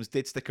Sally James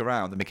did stick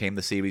around and became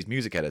the series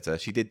music editor,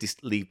 she did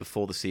leave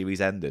before the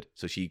series ended.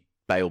 So she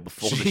bail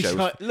before the She's show.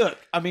 like, look,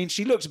 I mean,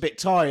 she looks a bit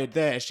tired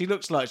there. She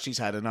looks like she's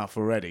had enough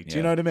already. Do you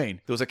Yeah. know what I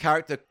mean? There was a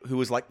character who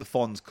was like the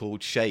Fonz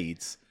called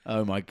Shades.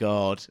 Oh my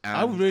God.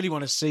 I And- really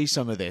want to see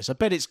some of this. I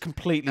bet it's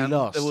completely And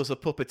lost. there was a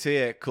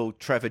puppeteer called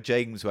Trevor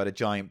James who had a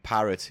giant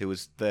parrot who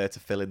was there to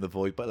fill in the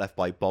void, but left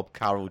by Bob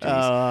Carroll-G's.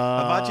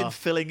 Imagine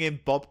filling in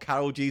Bob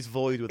Carroll-G's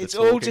void with It's a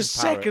talking all just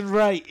parrot. second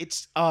rate.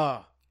 It's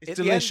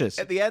delicious.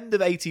 At the end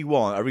of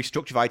 81, a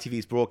restructure of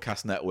ITV's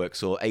broadcast network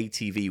saw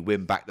ATV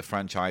win back the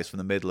franchise from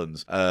the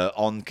Midlands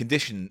on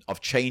condition of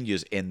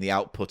changes in the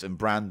output and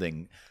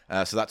branding.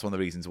 So that's one of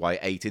the reasons why it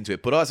ate into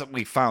it. But as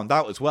we found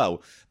out as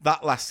well,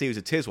 that last series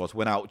of Tiswas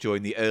went out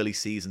during the early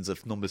seasons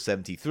of number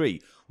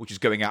 73, which is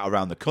going out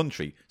around the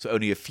country. So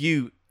only a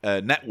few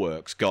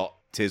networks got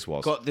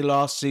Tiswas. Got the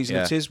last season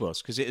Yeah. of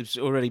Tiswas because it was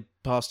already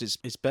past its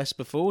best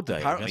before day. I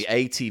Apparently, guess.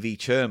 ATV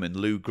chairman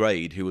Lou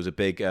Grade, who was a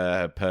big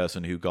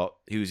person he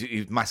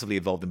was massively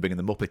involved in bringing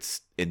the Muppets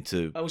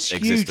into That was a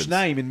existence. huge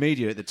name in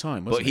media at the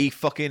time, wasn't But he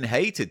fucking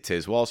hated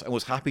Tiswas and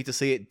was happy to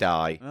see it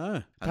die.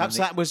 Oh. Perhaps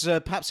that was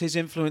perhaps his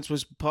influence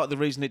was part of the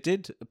reason it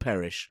did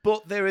perish.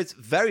 But there is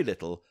very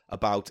little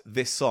about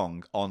this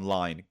song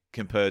online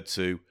compared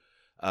to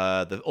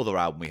the other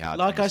album we had.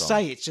 Like from I the song.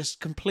 say, it's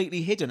just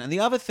completely hidden. And the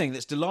other thing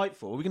that's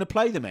delightful, we're going to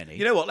play them any.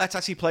 You know what? Let's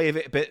actually play a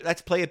bit.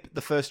 Let's play the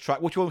first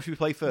track. Which one should we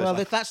play first? Well,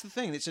 that's the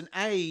thing. It's an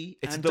A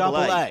It's and a double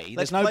double A. A. Let's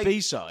There's no play-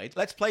 B side.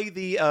 Let's play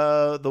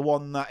the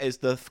one that is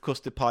the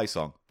custard pie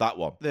song. That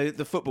one.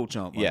 The football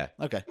chant one. Yeah.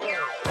 Okay.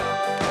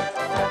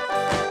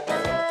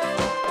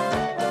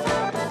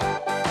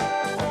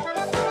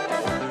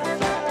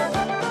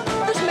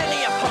 There's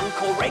many a punk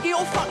or reggae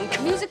or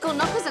funk. Musical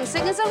knockers and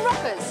singers and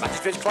rockers.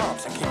 Magistrate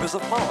clerks and keepers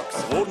of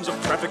parks, wardens of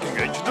trafficking,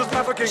 agents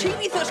navigating.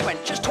 Cheamy thirst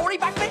quenchers, Tory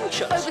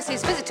backbenchers.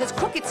 Overseas visitors,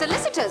 crooked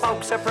solicitors.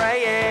 Folks are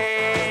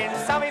praying,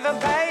 some even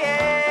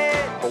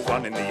paying. For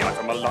one in the eye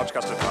from a large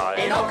gust of high.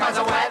 In all kinds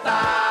of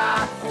weather,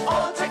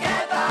 all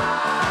together.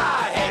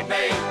 Hit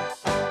me,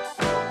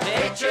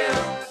 hit you.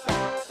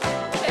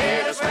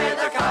 Hit us with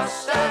a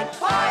custard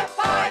pie,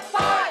 pie,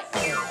 pie.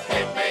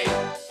 Hit me,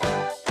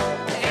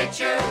 hit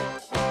you.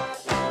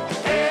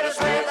 Hit us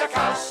with a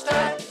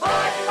custard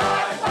pie,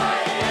 pie,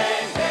 pie.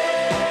 In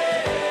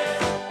here,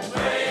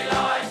 we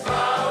like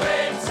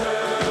throwing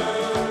too.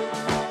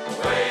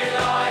 We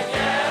like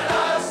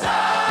yellow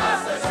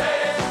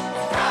sausages.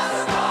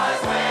 Custard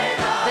pies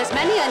with There's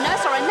many a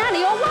nurse or a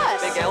nanny or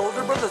worse. Big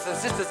elder brothers and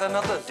sisters and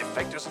other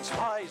defectors and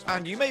spies.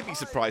 And you may be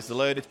surprised to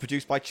learn it's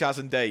produced by Chaz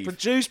and Dave.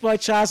 Produced by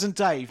Chaz and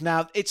Dave.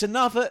 Now, it's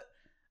another...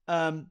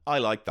 I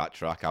like that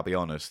track, I'll be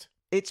honest.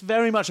 it's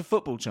very much a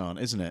football chant,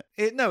 isn't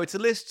it? No, it's a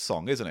list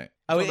song, isn't it?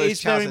 Oh, It's it one of those is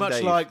Chaz very and much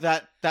Dave. like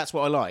that. That's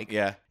what I like.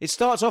 Yeah. It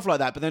starts off like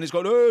that, but then it's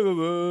got...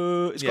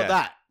 It's got Yeah.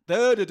 that.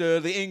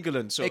 The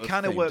England sort It of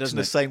kind of thing, works in doesn't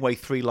the it? same way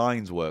Three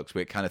Lines works,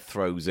 where it kind of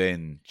throws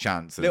in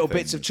chants and Little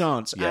bits of things.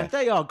 chants. Yeah. And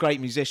they are great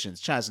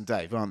musicians, Chaz and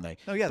Dave, aren't they?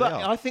 Oh, yeah, but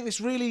they are. I think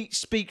this really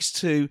speaks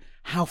to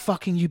how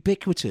fucking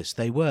ubiquitous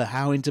they were,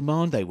 how in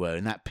demand they were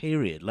in that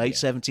period, late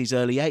 70s,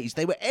 early 80s.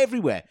 They were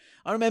everywhere.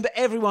 I remember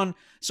everyone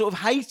sort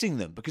of hating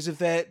them because of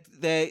their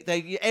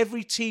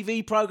every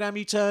TV program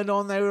you turned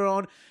on, they were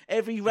on.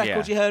 Every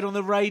record Yeah. you heard on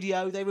the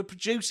radio, they were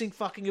producing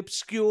fucking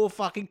obscure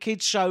fucking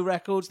kids show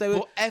records. They were.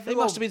 But They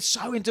everyone- must have been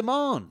so in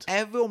demand.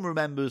 Everyone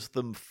remembers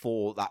them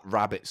for that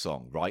Rabbit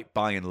song, right?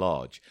 By and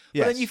large. But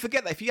Yes. then you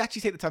forget that if you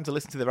actually take the time to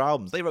listen to their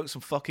albums, they wrote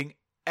some fucking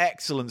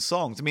excellent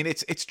songs. I mean,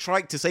 it's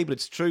trite to say, but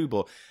it's true.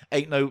 But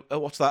ain't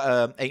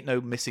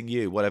no missing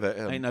you, whatever.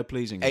 Ain't no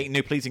pleasing. Ain't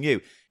no pleasing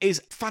you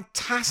is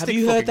fantastic. Have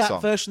you heard fucking that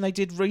song version they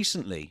did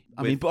recently?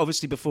 I mean,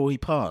 obviously before he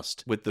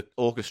passed. with the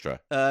orchestra,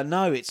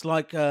 No, it's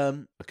like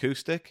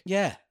acoustic?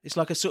 yeah, it's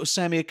like a sort of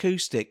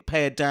semi-acoustic,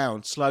 pared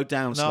down, slowed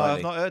down No, slightly.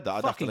 I've not heard that. I'd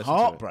have to Fucking listen to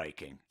it.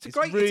 heartbreaking. It's a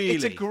great.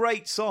 It's a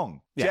great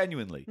song. Yeah.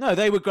 Genuinely. No,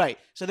 they were great.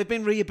 So they've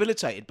been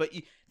rehabilitated, but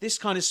this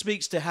kind of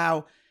speaks to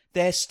how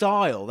their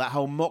style, that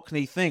whole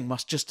Mockney thing,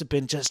 must just have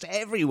been just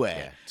everywhere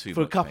Yeah, too for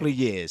a much, couple mate. of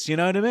years. You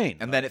know what I mean?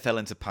 And then it fell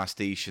into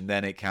pastiche, and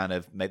then it kind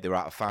of made they were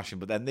out of fashion.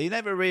 But then they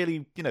never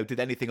really, did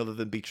anything other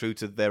than be true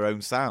to their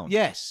own sound.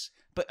 Yes,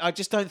 but I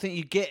just don't think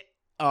you get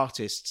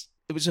artists.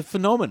 It was a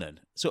phenomenon,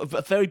 sort of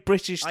a very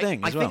British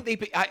thing as well.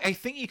 I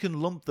think you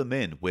can lump them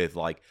in with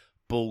like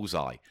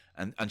Bullseye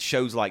and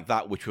shows like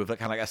that, which were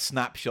kind of like a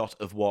snapshot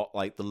of what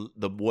like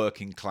the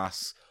working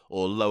class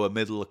or lower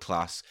middle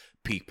class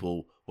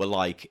people were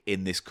like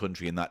in this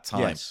country in that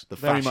time. Yes, The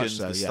very much fashions,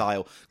 so, the yeah.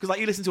 style. Because like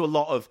you listen to a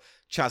lot of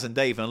Chaz and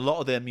Dave, and a lot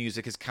of their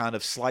music is kind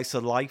of slice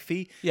of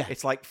lifey. Yeah.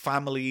 It's like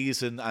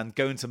families and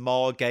going to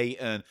Margate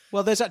and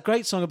Well, there's that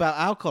great song about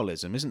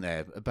alcoholism, isn't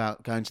there?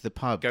 About going to the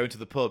pub. going to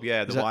the pub.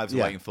 Yeah, the Is that- wives are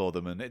yeah. waiting for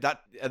them, and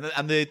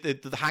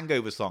the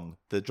Hangover song,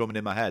 the drumming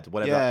in my head,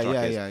 whatever that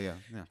track is. yeah.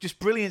 Just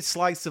brilliant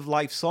slice of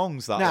life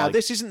songs. That Now, like,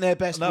 this isn't their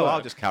best No, work.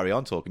 I'll just carry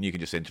on talking. You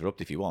can just interrupt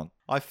if you want.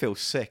 I feel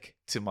sick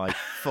to my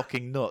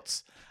fucking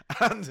nuts.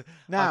 And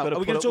Now, I've gotta are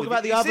we put gonna up talk with about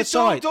it. the Is other this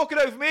dog side? talking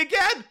over me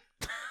again?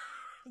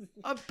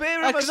 I'm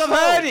bearing Because I've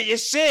heard it. You're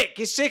sick.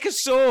 You're sick of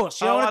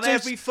sauce. You Oh, don't and want to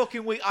every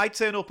fucking week I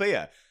turn up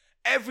here.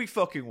 Every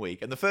fucking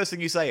week. And the first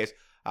thing you say is,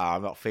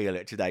 I'm not feeling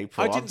it today,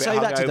 Paul. I I'm a didn't bit say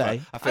that hungover.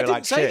 today. I feel I like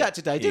didn't say shit." that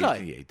today, did I?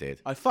 Yeah, you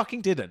did. I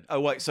fucking didn't. Oh,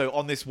 wait, so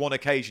on this one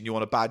occasion, you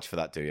want a badge for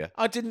that, do you?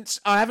 I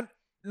haven't.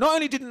 Not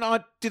only did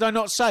I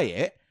not say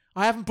it,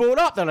 I haven't brought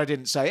up that I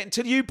didn't say it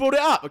until you brought it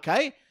up.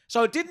 Okay,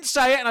 so I didn't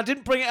say it and I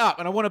didn't bring it up,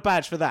 and I want a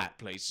badge for that,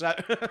 please. So,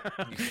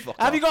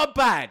 have you got a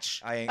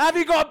badge? I ain't- Have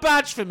you got a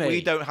badge for me?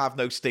 We don't have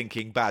no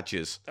stinking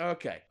badges.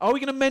 Okay. Are we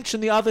going to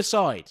mention the other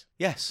side?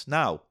 Yes,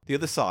 now, the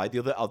other side, the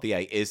other of the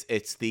 8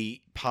 it's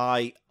the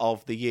pie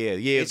of the year.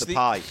 Year It's of the the-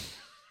 pie.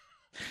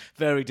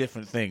 Very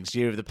different things.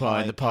 Year of the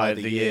pie and the pie of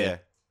the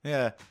year.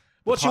 Yeah.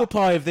 What's your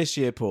pie of this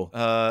year, Paul?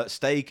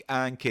 Steak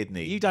and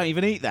kidney. You don't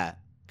even eat that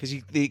because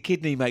the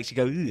kidney makes you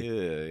go. Ugh.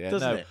 Yeah,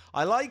 Doesn't no. it?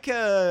 I like.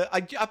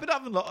 I've been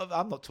having a lot of.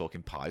 I'm not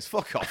talking pies.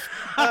 Fuck off.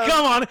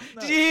 Come on!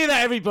 Did you hear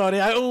that, everybody?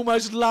 I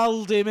almost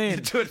lulled him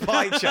in. To a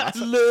pie chat.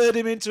 Lured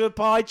him into a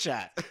pie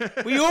chat.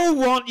 We all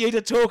want you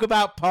to talk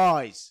about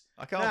pies.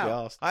 I can't Now. be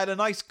asked. I had a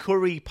nice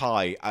curry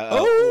pie.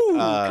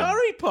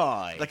 Curry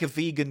pie. Like a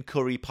vegan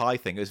curry pie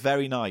thing. It was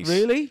very nice.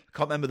 Really? I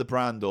can't remember the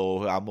brand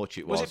or how much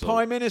it was. Was it or-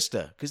 Pie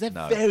Minister? Because they're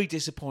No. very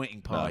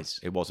disappointing No,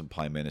 pies. it wasn't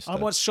Pie Minister. I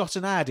once shot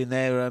an ad in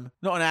their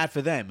not an ad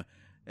for them.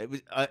 It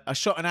was I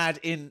shot an ad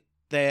in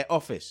their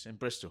office in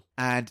Bristol,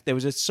 and there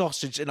was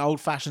an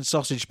old-fashioned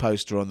sausage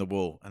poster on the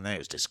wall, and it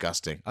was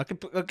disgusting. I'll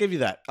give you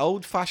that.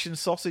 Old-fashioned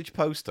sausage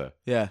poster.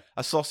 Yeah,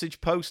 A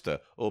sausage poster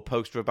or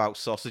poster about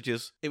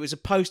sausages it was a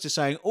poster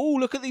saying, "Oh,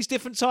 look at these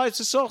different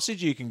types of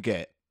sausage you can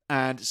get,"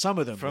 and some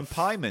of them from were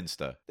Pie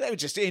Minster. They were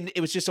just in.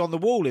 It was just on the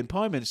wall in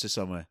Pie Minster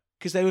somewhere.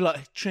 Because they were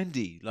like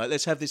trendy, like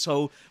let's have this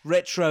whole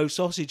retro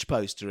sausage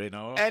poster in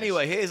our office.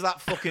 Anyway, here's that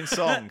fucking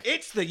song.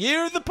 It's the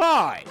year of the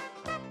pie.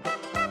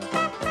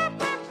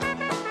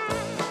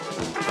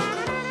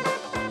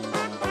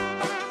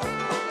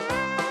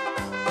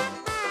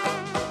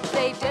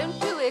 They don't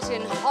do it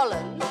in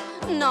Holland,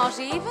 not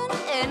even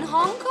in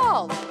Hong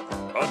Kong.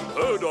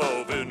 Unheard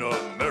of in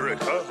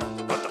America,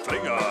 but the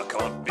flinger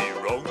can't be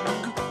wrong.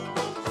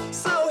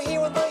 So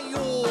here in the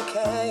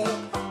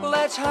UK,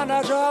 let's hand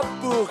out a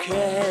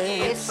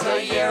bouquet. It's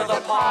the year of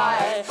the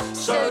pie,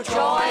 so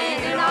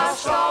join in our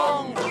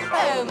song.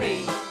 Oh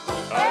me,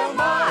 oh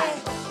my,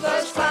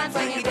 those fine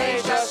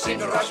days just seem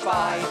to rush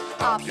by.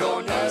 Up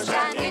your nose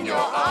and in your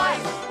eye,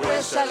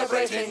 we're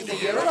celebrating the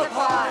year of the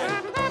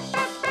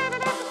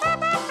pie.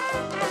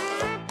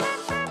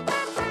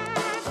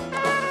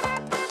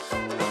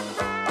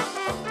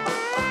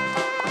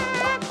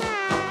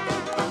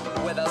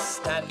 Whether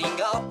standing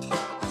up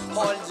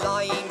or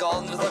lying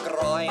on the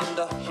grind,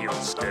 He'll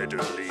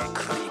steadily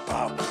creep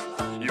up.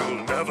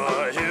 You'll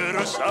never hear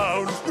a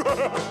sound.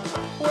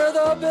 with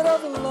a bit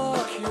of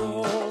luck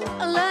you'll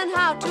Learn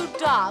how to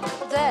duck,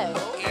 though.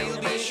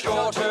 You'll be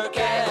sure to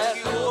get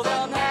you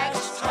the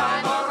next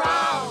time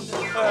around.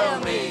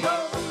 Oh me,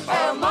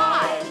 oh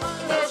my,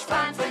 those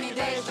fine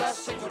days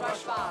just seem to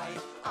rush by.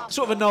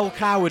 Sort of a Noel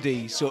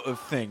Cowardy sort of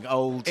thing.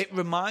 Old. It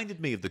reminded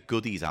me of the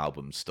Goodies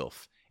album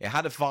stuff. It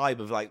had a vibe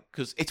of like,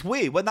 because it's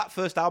weird, when that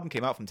first album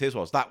came out from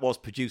Tiswas, that was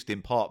produced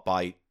in part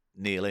by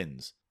Neil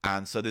Innes.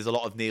 And so there's a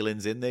lot of Neil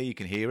Innes in there, you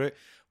can hear it.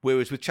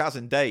 Whereas with Chaz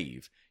and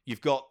Dave,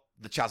 you've got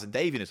the Chaz and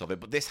Daviness of it,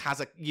 but this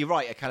has you're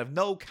right, a kind of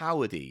Noel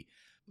Cowardy,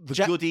 the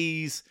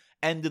Goodies,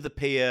 end of the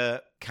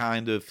pier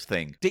kind of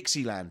thing.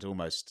 Dixieland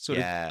almost. Sort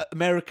Yeah. of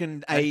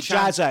American A age,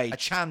 chant- jazz age. A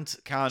chant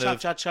kind Cha of.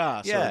 cha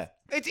cha. Yeah.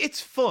 It's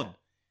fun.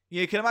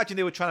 You can imagine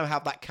they were trying to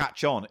have that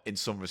catch on in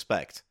some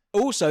respect.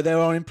 Also, there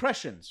are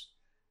impressions,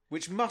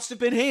 which must have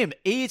been him.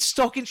 His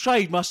stock in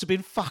trade must have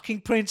been fucking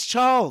Prince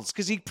Charles,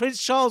 because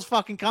Prince Charles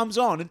fucking comes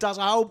on and does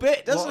a whole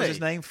bit, doesn't What was he? his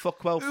name?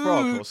 Fuckwell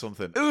Frog or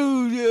something?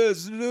 Oh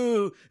yes,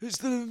 no,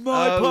 it's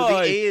my Oh,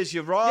 pie. the ears,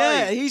 you're right.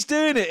 Yeah, he's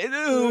doing it.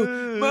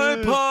 Oh, my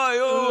pie.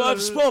 Oh,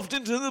 I've spoffed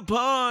into the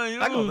pie.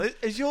 Hang Oh. on,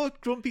 is your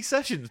Grumpy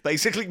Sessions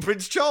basically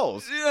Prince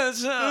Charles?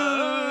 Yes,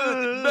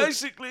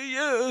 basically,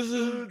 yes.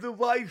 The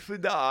wife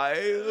and I,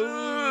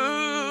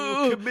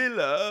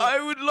 Camilla.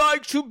 I would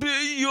like to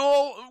be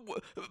your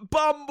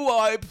bum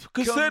wipe,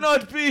 because then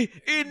I'd be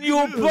in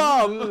your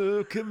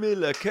bum.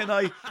 Camilla, can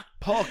I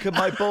park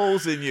my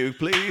balls in you,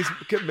 please,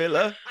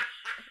 Camilla?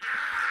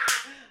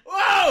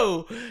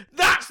 Whoa!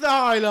 That's the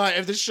highlight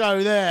of the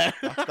show there.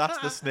 That's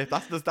the sniff.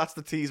 That's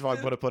the teaser I'm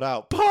going to put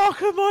out.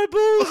 Parker my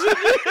balls in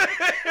you.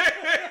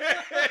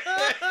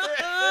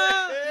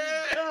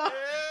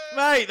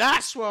 Mate,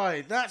 that's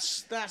why.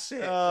 That's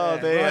it. Oh,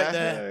 there, dear. right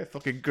there.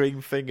 Fucking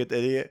green-fingered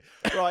idiot.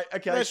 Right,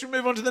 okay. Let's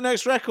move on to the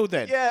next record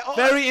then. Yeah,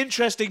 Very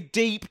interesting,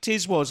 deep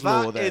Tiswas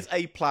lore That there. is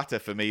a platter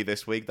for me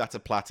this week. That's a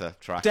platter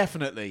track.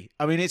 Definitely.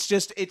 I mean, it's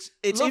just it's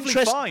Lovely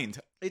interesting. find.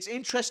 It's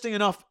interesting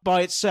enough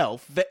by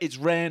itself, that its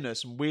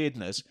rareness and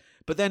weirdness,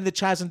 but then the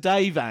Chaz and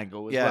Dave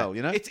angle as well.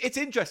 You know, It's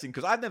interesting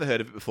because I'd never heard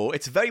of it before.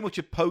 It's very much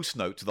a post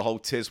note to the whole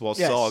Tiswas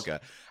Yes.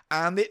 saga.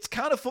 And it's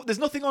kind of fun. There's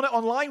nothing on it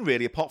online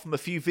really, apart from a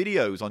few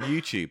videos on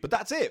YouTube. But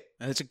that's it.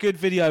 and it's a good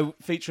video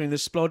featuring the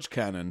Splodge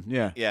Cannon.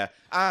 Yeah. Yeah.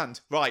 And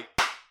right,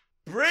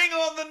 bring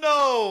on the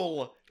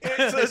Noel.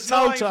 It's It's a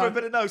time Noel for a time.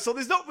 bit of Noel. So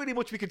there's not really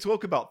much we can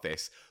talk about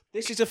this.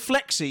 This is a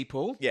flexi,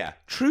 Paul. Yeah.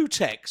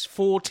 TrueTex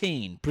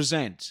 14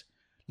 present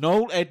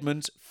Noel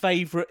Edmonds'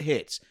 favourite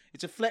hits.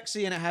 It's a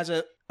flexi and it has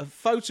a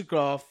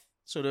photograph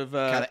sort of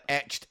Kind of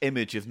etched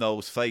image of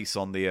Noel's face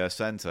on the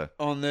centre.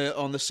 on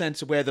the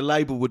centre where the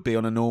label would be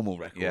on a normal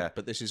record. Yeah.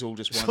 But this is all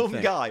just one Some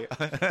thing. guy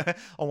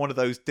on one of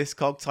those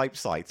Discog type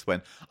sites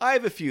went, I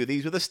have a few of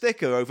these with a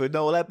sticker over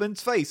Noel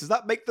Edmonds' face. Does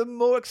that make them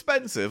more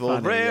expensive or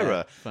Funny, rarer?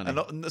 yeah,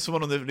 funny. And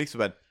someone on the release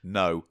went,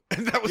 no.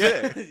 And that was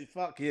it.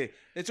 Fuck you.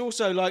 It's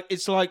also like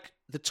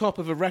the top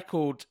of a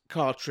record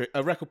cartridge,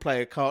 a record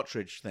player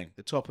cartridge thing.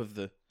 The top of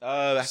the.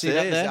 Oh, that's See it.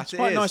 that there? That's It's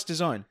quite it. a nice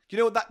design. Do you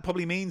know what that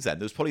probably means then?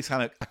 There was probably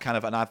kind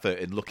of an advert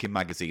in Looking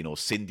Magazine or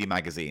Cindy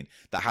Magazine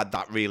that had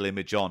that real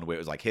image on where it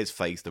was like his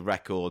face, the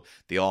record,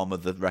 the arm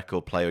of the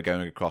record player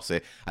going across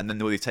it, and then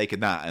they've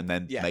taken that and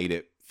then made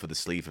it for the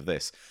sleeve of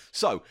this.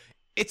 So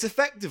it's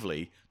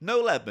effectively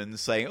Noel Edmonds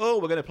saying, oh,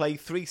 we're going to play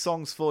 3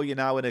 songs for you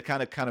now in a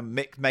kind of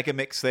mega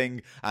mix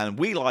thing, and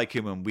we like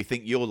him and we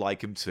think you'll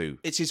like him too.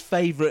 It's his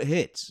favourite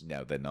hits.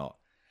 No, they're not.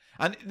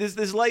 And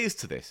there's layers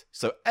to this.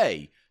 So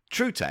A,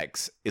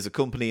 Trutex is a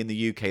company in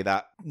the UK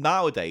that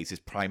nowadays is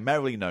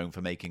primarily known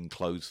for making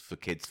clothes for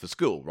kids for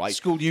school, right?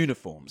 School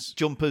uniforms.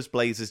 Jumpers,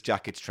 blazers,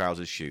 jackets,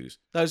 trousers, shoes.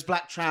 Those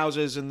black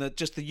trousers and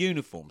just the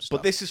uniform stuff.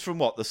 But this is from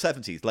what? The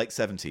 70s, late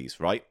 70s,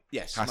 right?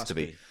 Yes, Has must to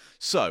be. be.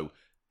 So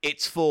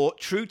it's for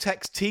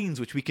Trutex Teens,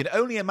 which we can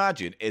only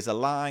imagine is a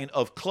line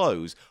of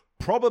clothes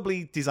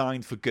probably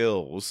designed for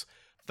girls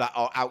that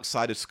are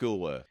outside of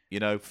schoolwear. You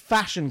know,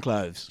 fashion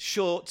clothes.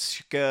 shorts,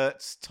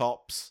 skirts,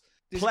 tops.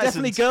 Is it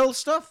pleasant- definitely girl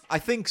stuff? I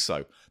think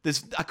so.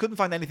 I couldn't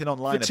find anything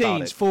online For about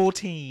teens, it.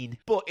 14.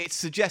 But it's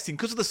suggesting,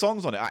 because of the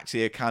songs on it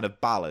actually are kind of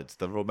ballads,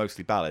 they're all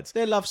mostly ballads,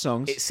 They're love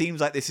songs. it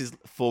seems like this is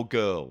for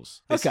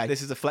girls. Okay.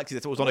 This is a flexi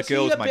that was on a Was he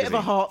girls' a magazine. bit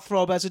of a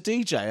heartthrob as a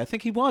DJ? I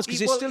think he was, because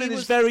He it's was- still he in his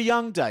was- very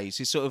young days.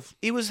 He's sort of...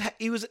 He was,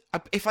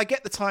 if I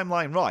get the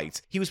timeline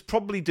right, he was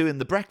probably doing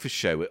the breakfast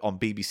show on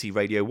BBC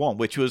Radio 1,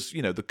 which was,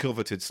 you know, the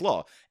coveted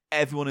slot.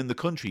 Everyone in the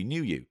country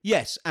knew you.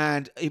 Yes,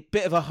 and a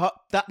bit of a...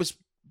 That was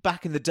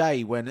back in the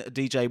day when a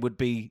DJ would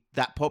be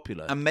that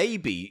popular. And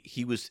maybe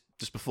he was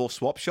just before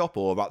Swap Shop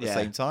or about the Yeah,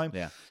 same time.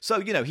 yeah. So,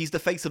 you know, he's the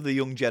face of the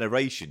young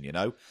generation, you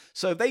know.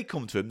 So they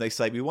come to him, they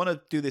say, we want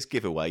to do this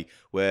giveaway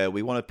where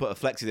we want to put a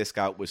flexi disc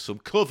out with some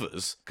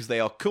covers, because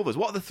they are covers.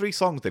 What are the 3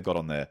 songs they've got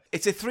on there?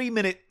 It's a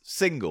 3-minute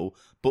single,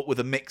 but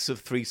with a mix of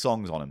 3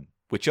 songs on them,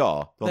 which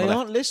are... They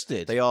aren't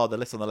listed. They are the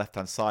list on the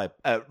left-hand side,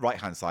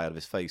 right-hand side of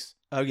his face,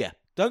 Oh, yeah.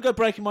 Don't Go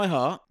Breaking My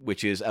Heart,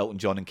 which is Elton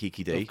John and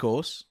Kiki D. of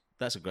course.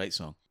 That's a great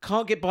song.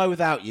 Can't Get By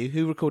Without You.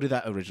 Who recorded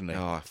that originally?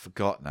 Oh, I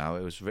forgot now.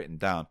 It was written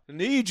down.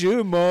 Need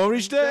you more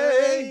each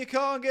day. You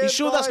can't get You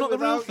sure by that's not the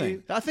real without thing?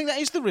 you. I think that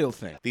is the real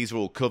thing. These are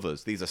all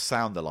covers. These are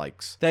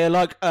sound-alikes. They are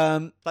like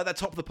Like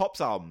Top of the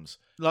Pops albums.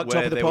 Like where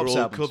Top of the they Pops were all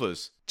albums.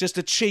 covers.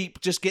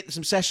 just get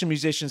some session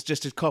musicians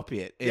just to copy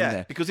it in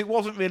there. Because it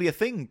wasn't really a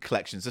thing,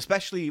 collections,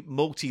 especially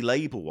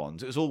multi-label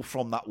ones. It was all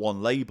from that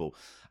one label.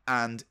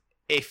 And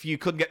if you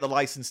couldn't get the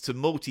license to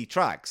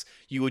multi-tracks,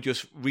 you would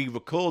just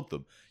re-record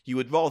them. You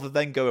would, rather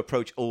than go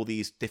approach all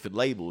these different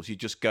labels, you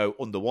just go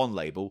under one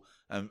label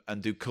and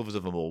do covers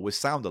of them all with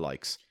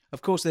sound-alikes.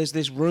 Of course, there's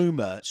this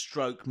rumour,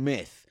 stroke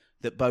myth,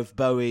 that both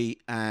Bowie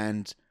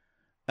and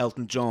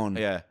Elton John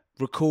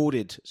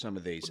recorded some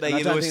of these. And I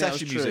There don't were think that was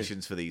session true.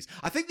 musicians for these.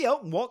 I think the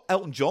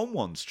Elton John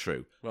one's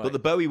true, Right. but the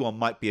Bowie one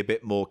might be a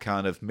bit more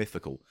kind of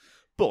mythical.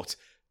 But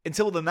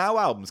until the Now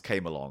albums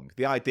came along,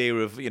 the idea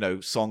of, you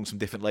know, songs from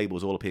different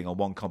labels all appearing on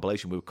one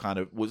compilation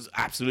was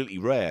absolutely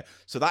rare.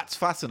 So that's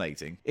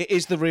fascinating. It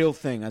is the real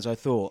thing, as I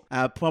thought.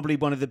 Probably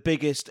one of the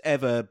biggest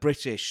ever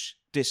British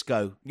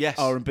disco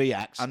R&B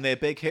acts. And their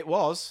big hit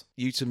was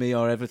You To Me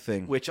Are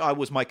Everything. which I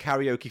was my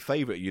karaoke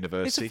favourite at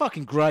university. It's a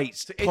fucking great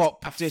It's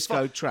pop a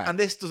disco track. And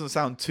this doesn't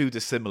sound too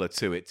dissimilar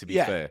to it, to be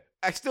Yeah. fair.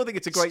 I still think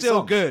it's a great Still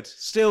song. good.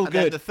 Still And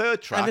then good. the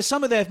third track. And there's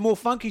some of their more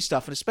funky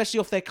stuff, and especially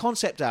off their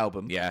concept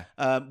album,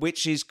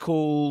 which is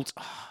called...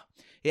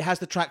 It has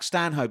the track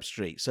Stanhope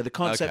Street. So the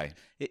concept...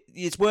 Okay.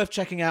 It's worth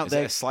checking out Is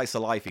there. it a slice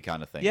of lifey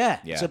kind of thing? Yeah,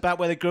 it's about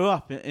where they grew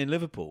up in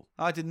Liverpool.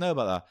 I didn't know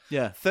about that.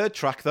 Yeah. Third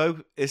track, though,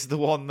 is the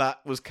one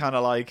that was kind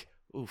of like,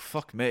 oh,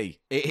 fuck me.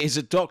 It is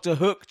a Doctor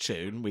Hook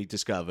tune, we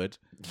discovered.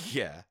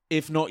 Yeah.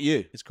 If Not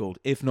You, it's called.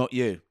 If Not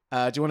You.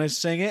 Do you want to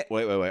sing it?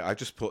 Wait. I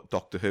just put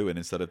Doctor Who in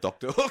instead of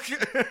Doctor Hook.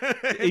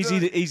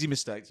 Easy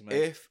mistake to make.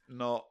 If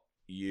Not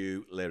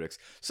You lyrics.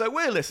 So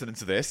we're listening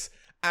to this,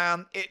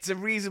 and it's a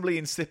reasonably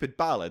insipid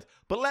ballad,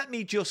 but let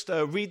me just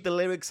read the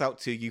lyrics out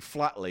to you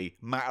flatly,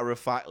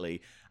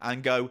 matter-of-factly,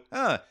 and go,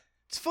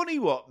 it's funny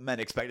what men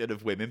expected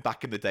of women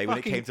back in the day when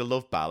it Fucking came to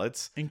love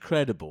ballads.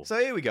 Incredible. So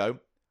here we go.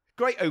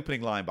 Great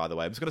opening line, by the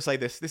way. I'm just going to say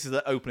this. This is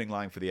the opening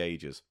line for the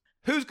ages.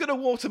 Who's going to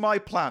water my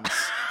plants?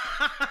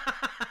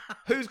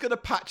 Who's going to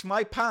patch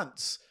my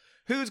pants?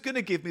 Who's going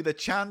to give me the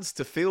chance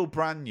to feel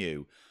brand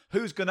new?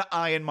 Who's going to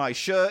iron my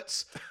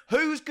shirts?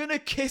 Who's going to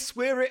kiss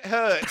where it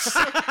hurts?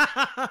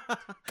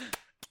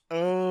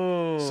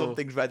 Oh.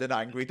 Something's red and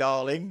angry,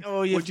 darling.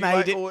 Oh, you've Would you made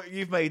like- it- oh,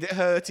 you've made it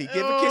hurty.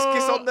 Give a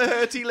kiss on the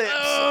hurty lips.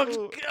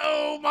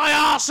 Oh, my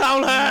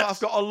arsehole hurts. I've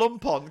got a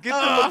lump on. Give the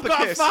Oh, lump I've a got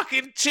kiss. a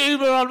fucking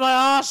tumour on my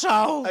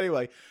arsehole.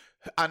 Anyway,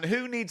 And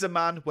who needs a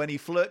man when he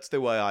flirts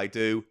the way I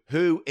do?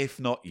 Who, if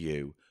not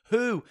you?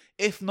 Who,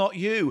 if not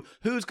you?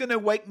 Who's going to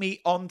wake me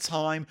on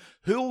time?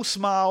 Who'll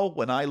smile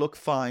when I look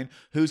fine?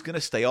 Who's going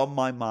to stay on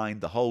my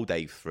mind the whole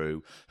day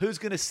through? Who's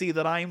going to see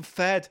that I'm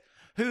fed?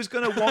 Who's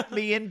going to want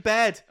me in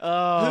bed?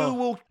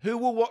 Oh. Who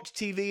will watch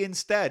TV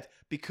instead?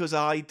 Because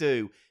I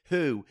do.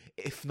 Who,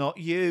 if not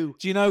you?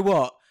 Do you know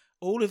what?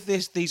 All of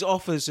these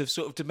offers of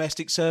sort of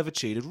domestic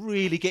servitude are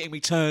really getting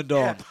me turned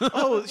on.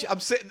 Oh, I'm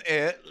sitting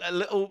here, a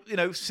little,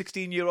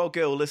 16-year-old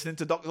girl listening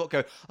to Dr. Hook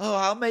go, oh,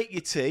 I'll make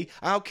you tea.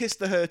 I'll kiss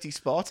the hurty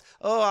spot.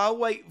 Oh, I'll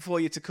wait for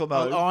you to come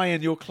home. I'll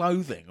iron your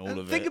clothing, all And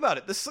of think it. about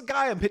it. This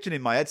guy I'm picturing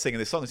in my head singing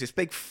this song is this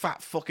big,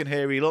 fat, fucking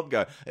hairy lump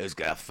going, who's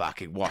going to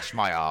fucking wash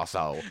my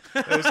arsehole?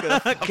 Who's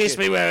going to Kiss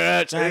me where it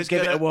hurts and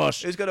give it a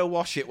wash. Who's going to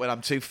wash it when I'm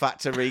too fat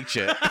to reach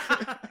it?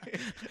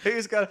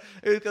 who's going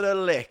to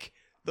lick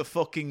the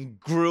fucking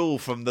gruel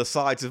from the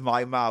sides of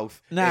my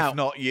mouth, Now- if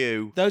not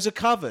you? Those are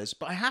covers,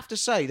 but I have to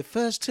say the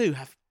first two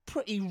have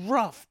pretty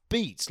rough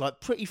beats,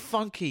 like pretty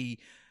funky.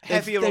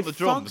 Heavier on they've the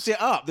drums. funked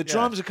it up. The Yeah.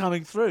 drums are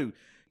coming through.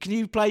 Can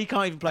you play? You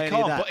can't even play any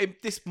Can't, of that.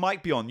 but this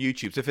might be on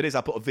YouTube. So if it is,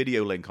 I'll put a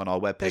video link on our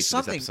webpage There's for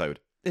this something- episode.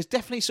 There's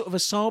definitely sort of a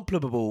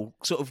sampleable,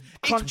 sort of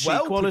crunchy It's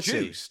well quality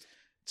produced.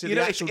 to You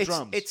the know, actual it's,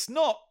 drums. It's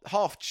not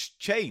half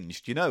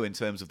changed, in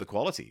terms of the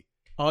quality.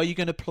 Are you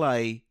going to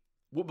play?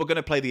 We're going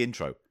to play the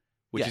intro,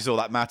 which Yeah. is all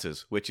that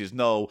matters, which is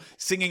Noel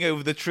singing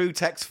over the True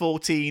Text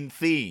 14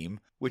 theme.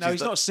 Which No, is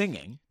he's not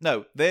singing.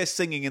 No, they're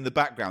singing in the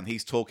background.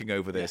 He's talking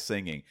over their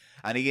singing.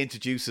 And he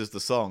introduces the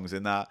songs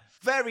in that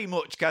very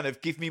much kind of,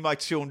 give me my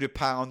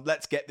 £200,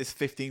 let's get this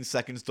 15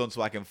 seconds done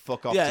so I can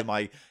fuck off Yeah. to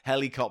my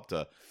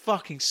helicopter.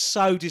 Fucking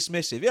so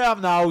dismissive. Yeah,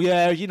 no,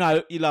 yeah, you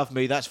love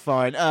me. That's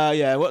fine.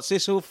 Yeah, what's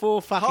this all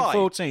for? Fucking Hi.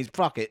 14s.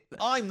 Fuck it.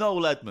 I'm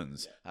Noel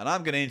Edmonds, and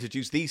I'm going to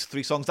introduce these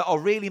 3 songs that are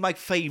really my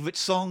favourite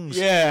songs.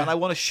 Yeah. And I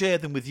want to share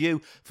them with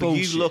you, for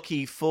Bullshit. you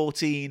lucky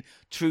 14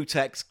 True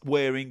Text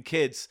wearing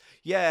kids.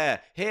 Yeah,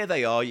 here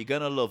they are. You're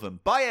going to love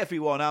them. Bye,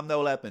 everyone. I'm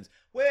Noel Edmonds.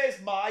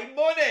 Where's my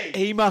money?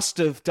 He must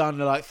have done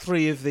like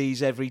 3 of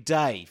these every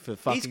day for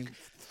fucking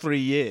 3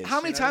 years.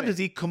 How many times has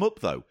he come up,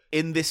 though,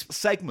 in this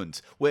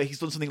segment where he's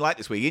done something like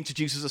this, where he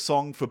introduces a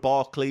song for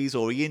Barclays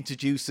or he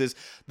introduces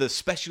the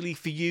Specially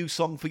For You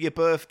song for your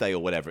birthday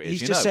or whatever it is?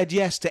 He's just said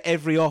yes to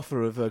every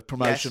offer of a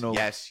promotional.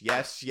 Yes.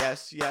 Yeah.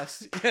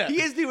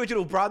 He is the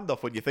original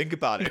Brandoff when you think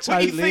about it. He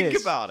when you totally think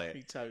is. about it.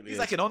 He totally he's is.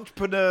 like an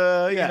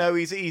entrepreneur, Yeah.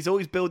 he's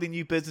always building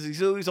new business,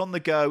 he's always on the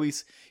go,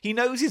 he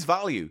knows his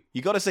value.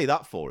 You got to say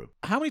that for him.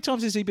 How many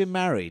times has he been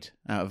married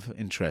out of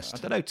interest? I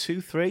don't know,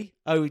 2, 3?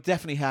 Oh, he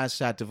definitely has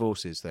had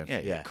divorces then.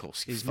 Yeah, of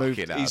course he He's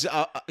fucking moved. has.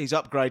 He's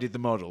upgraded the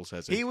models,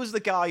 has he? He was the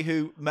guy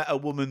who met a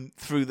woman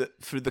through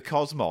the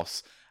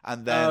cosmos,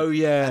 and then Oh,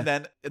 yeah.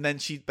 and then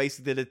she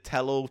basically did a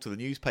tell-all to the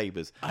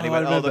newspapers, and he Oh, I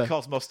went, "Oh, the remember.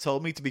 cosmos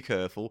told me to be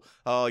careful.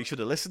 Oh, you should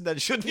have listened then,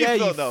 shouldn't you?" Yeah,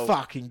 you Oh, no.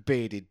 fucking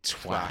bearded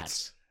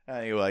twat.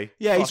 Anyway,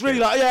 Yeah, he's fuck really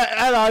it. like,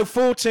 yeah, hello,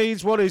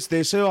 14s, what is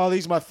this? Who are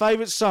these? My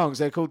favourite songs.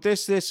 They're called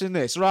this, this, and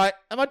this. Right,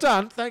 am I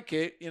done? Thank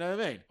you. You know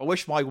what I mean? I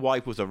wish my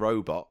wife was a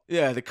robot.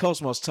 Yeah, the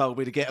Cosmos told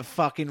me to get a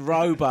fucking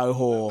robo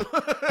whore.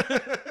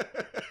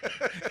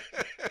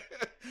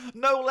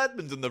 Noel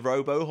Edmonds and the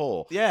Robo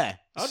Whore. Yeah,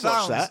 I'd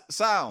watch that.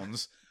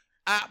 Sounds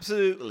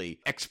absolutely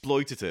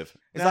exploitative.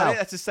 Is Now- that it?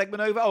 That's a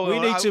segment over. Oh, We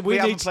need to- we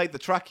haven't need to- played the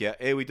track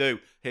yet. Here we do.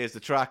 Here's the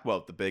track.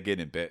 Well, the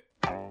beginning bit.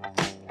 True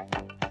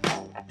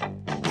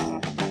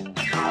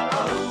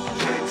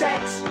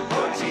Text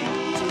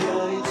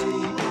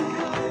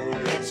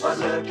 14. It's what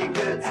looking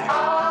good's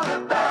all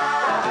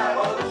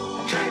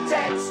about. True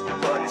Text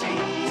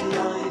 14.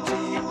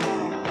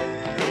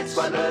 It's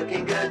what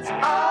looking good's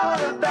all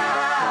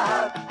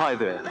about. Hi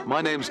there,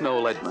 my name's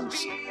Noel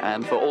Edmonds,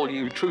 and for all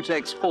you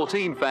TrueText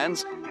 14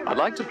 fans, I'd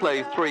like to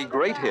play 3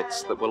 great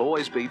hits that will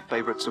always be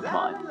favourites of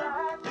mine.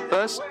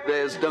 First,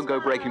 there's Don't Go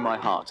Breaking My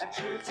Heart,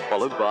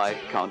 followed by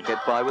Can't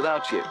Get By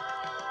Without You.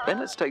 Then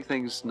let's take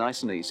things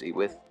nice and easy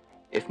with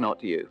If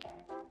Not You.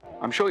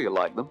 I'm sure you'll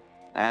like them.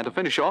 And to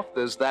finish off,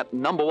 there's that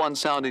 #1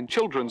 sound in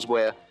children's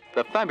wear,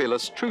 the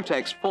fabulous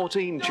TrueText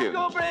 14 tune.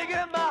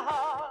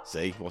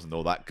 See, wasn't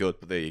all that good,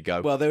 but there you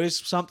go. Well, there is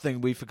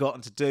something we've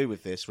forgotten to do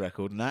with this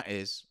record, and that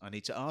is, I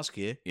need to ask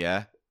you,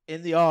 yeah.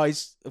 in the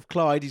eyes of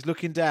Clyde, he's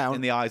looking down.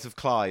 In the eyes of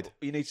Clyde.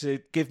 You need to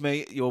give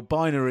me your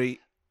binary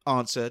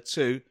answer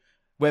to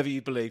whether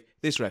you believe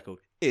this record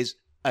is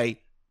a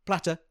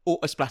platter or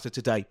a splatter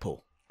today,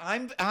 Paul.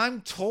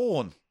 I'm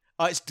torn.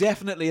 It's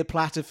definitely a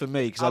platter for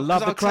me because I 'Cause love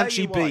the I'll tell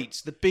you crunchy why.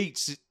 beats. The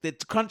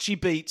crunchy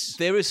beats.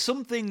 There is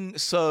something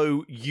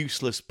so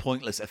useless,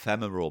 pointless,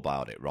 ephemeral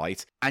about it,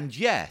 right? And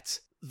yet,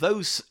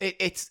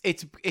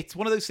 it's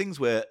one of those things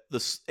where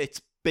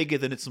it's bigger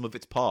than some of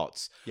its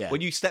parts. Yeah.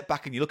 When you step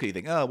back and you look at it, you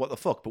think, oh, what the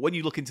fuck? But when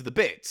you look into the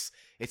bits,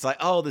 it's like,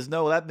 oh, there's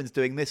Noel Edmonds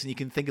doing this, and you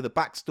can think of the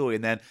backstory,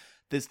 and then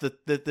there's the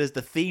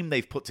theme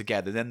they've put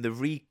together, then the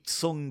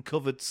re-sung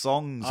covered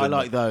songs. I and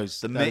like those.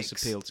 The Those mix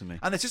appeal to me.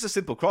 and it's just a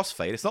simple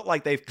crossfade. It's not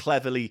like they've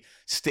cleverly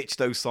stitched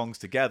those songs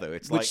together.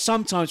 It's Which like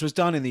sometimes was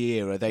done in the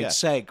era. They'd Yeah.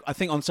 seg. I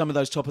think on some of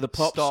those Top of the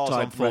Pops Stars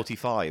type on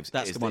 45s.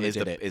 That's the one that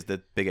did it. Is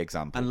the big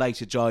example. and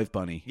later Jive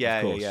Bunny. yeah,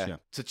 of course, yeah.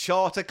 To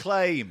chart a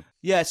claim.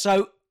 Yeah,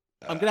 so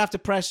I'm gonna have to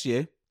press you.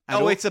 And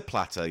Oh, all- it's a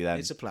platter then.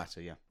 it's a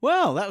platter. Yeah.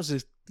 Well, that was a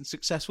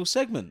successful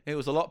segment. It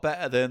was a lot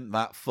better than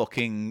that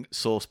fucking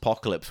Sauce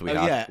Apocalypse we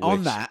had. Yeah,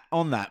 which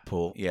on that,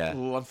 Paul. Yeah.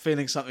 Ooh, I'm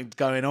feeling something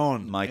going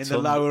on My in the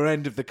tongue- lower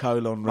end of the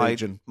colon My,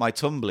 region. my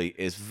tumbly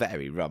is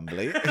very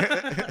rumbly.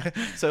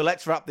 So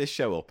let's wrap this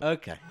show up.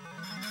 Okay.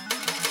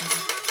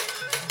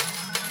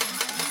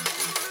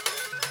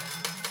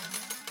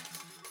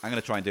 I'm going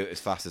to try and do it as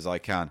fast as I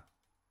can.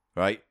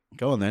 Right?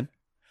 Go on then.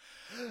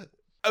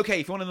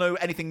 Okay, if you want to know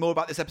anything more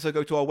about this episode,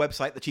 go to our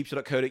website,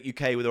 thecheapshow.co.uk,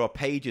 where there are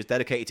pages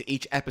dedicated to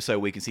each episode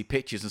where you can see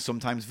pictures and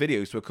sometimes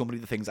videos to accompany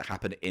the things that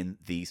happen in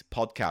these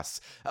podcasts.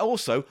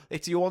 Also,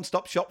 it's your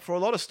one-stop shop for a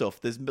lot of stuff.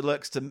 There's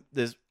blurks to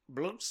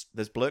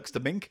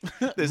mink.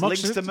 There's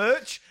links to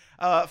merch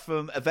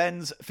from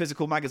events,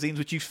 physical magazines,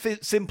 which you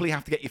simply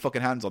have to get your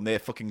fucking hands on. They're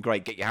fucking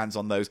great. Get your hands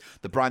on those.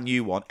 The brand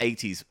new one,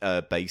 80s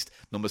based,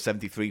 number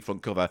 73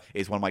 front cover,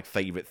 is one of my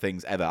favourite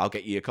things ever. I'll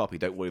get you a copy.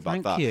 Don't worry about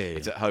Thank that. you.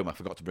 It's at home. I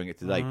forgot to bring it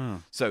today.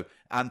 So,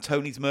 and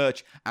Tony's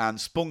merch and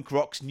Spunk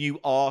Rock's new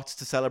art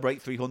to celebrate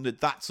 300.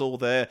 That's all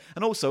there.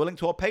 And also a link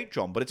to our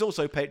Patreon, but it's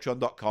also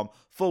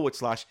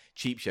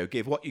patreon.com/Cheap Show.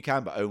 Give what you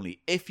can, but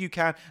only if you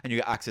can. And you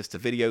get access to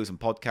videos and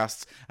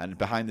podcasts and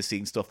behind the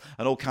scenes stuff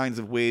and all kinds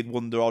of weird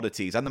wonder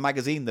oddities. And the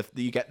magazine,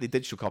 you get the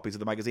digital copies of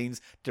the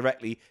magazines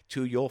directly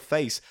to your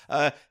face.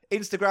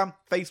 Instagram,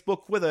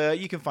 Facebook,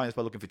 you can find us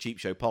by looking for Cheap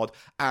Show Pod.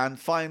 And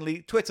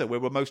finally, Twitter, where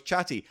we're most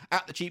chatty,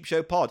 at the Cheap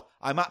Show Pod.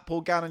 I'm at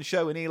Paul Gannon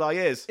Show, and Eli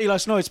is. Eli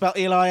Snoid, spelled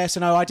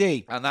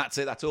Eli-S-N-O-I-D. And that's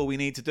it. That's all we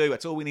need to do.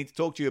 That's all we need to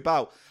talk to you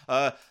about.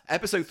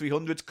 Episode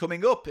 300's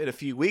coming up in a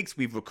few weeks.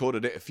 We've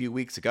recorded it a few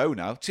weeks ago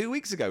now. 2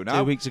 weeks ago now.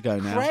 2 weeks ago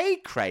now.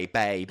 Cray,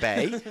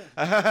 baby.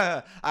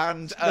 And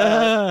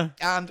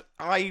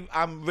I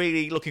am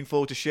really looking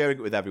forward to sharing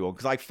it with everyone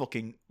because I'm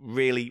fucking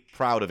really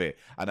proud of it.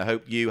 And I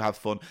hope you have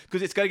fun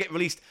because it's going to get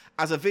released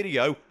as a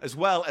video as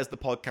well as the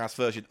podcast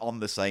version on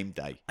the same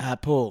day.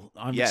 Paul,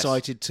 I'm Yes.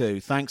 excited too.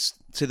 Thanks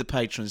to the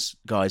patrons,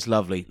 guys.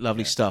 Lovely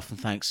stuff. And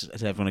thanks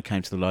to everyone who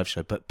came to the live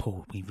show. But,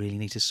 Paul, we really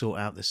need to sort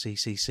out the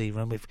CCC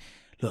run.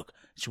 Look,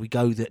 should we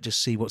go there,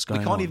 just see what's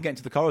going We on? can't even get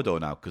into the corridor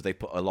now because they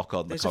put a lock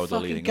on There's the a corridor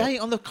fucking leading gate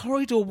up. on the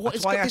corridor. What That's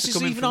is why I had this to is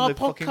come in even from our the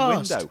fucking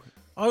podcast. window.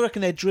 I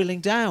reckon they're drilling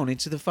down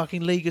into the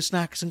fucking League of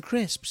Snacks and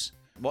Crisps.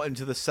 What,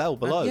 into the cell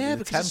below? Yeah, in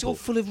the because it's all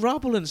temple? full of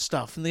rubble and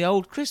stuff and the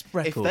old crisp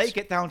records. If they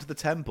get down to the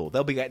temple,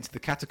 they'll be getting to the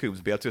catacombs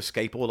and be able to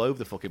escape all over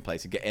the fucking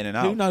place and get in and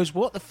out. Who knows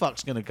what the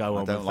fuck's going to go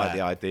on I don't with like that.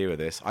 the idea of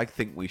this. I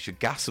think we should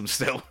gas them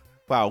still.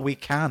 Well, we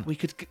can. We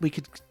could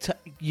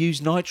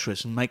use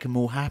nitrous and make them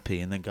all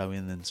happy and then go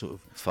in and sort of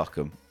Fuck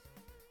them.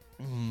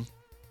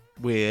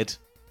 weird.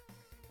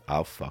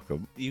 I'll fuck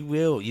them. You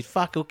will. You'd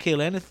fuck or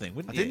kill anything,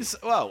 wouldn't you?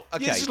 Well,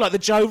 okay. This is like the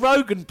Joe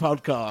Rogan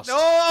podcast.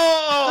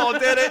 Oh,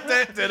 did it.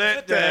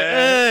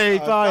 Hey,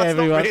 bye, That's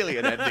everyone. not really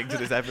an ending to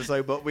this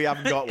episode, but we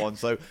haven't got one,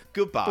 so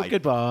goodbye. Well,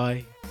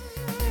 goodbye.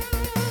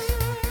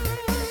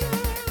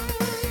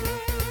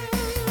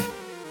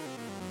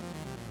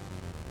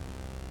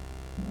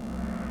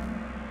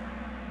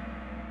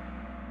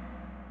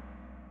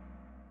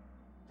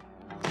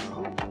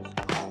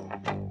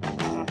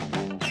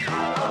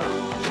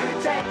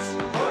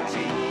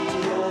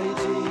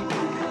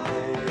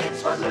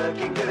 It's what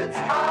looking good's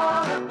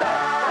all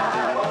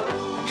about.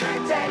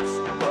 True text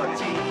for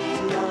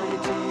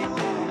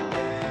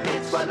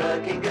It's what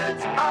looking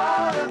good's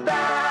all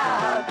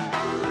about.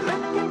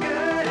 Looking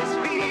good is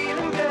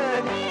feeling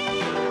good.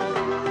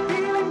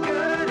 Feeling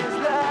good is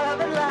love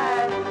and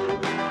life.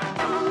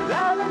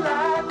 Love and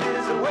life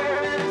is a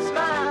wearing a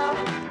smile.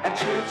 And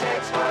true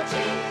text 14.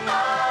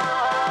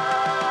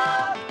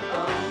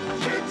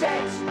 True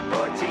text 14.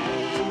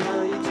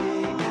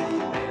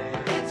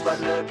 It's what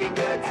looking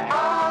good's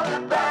all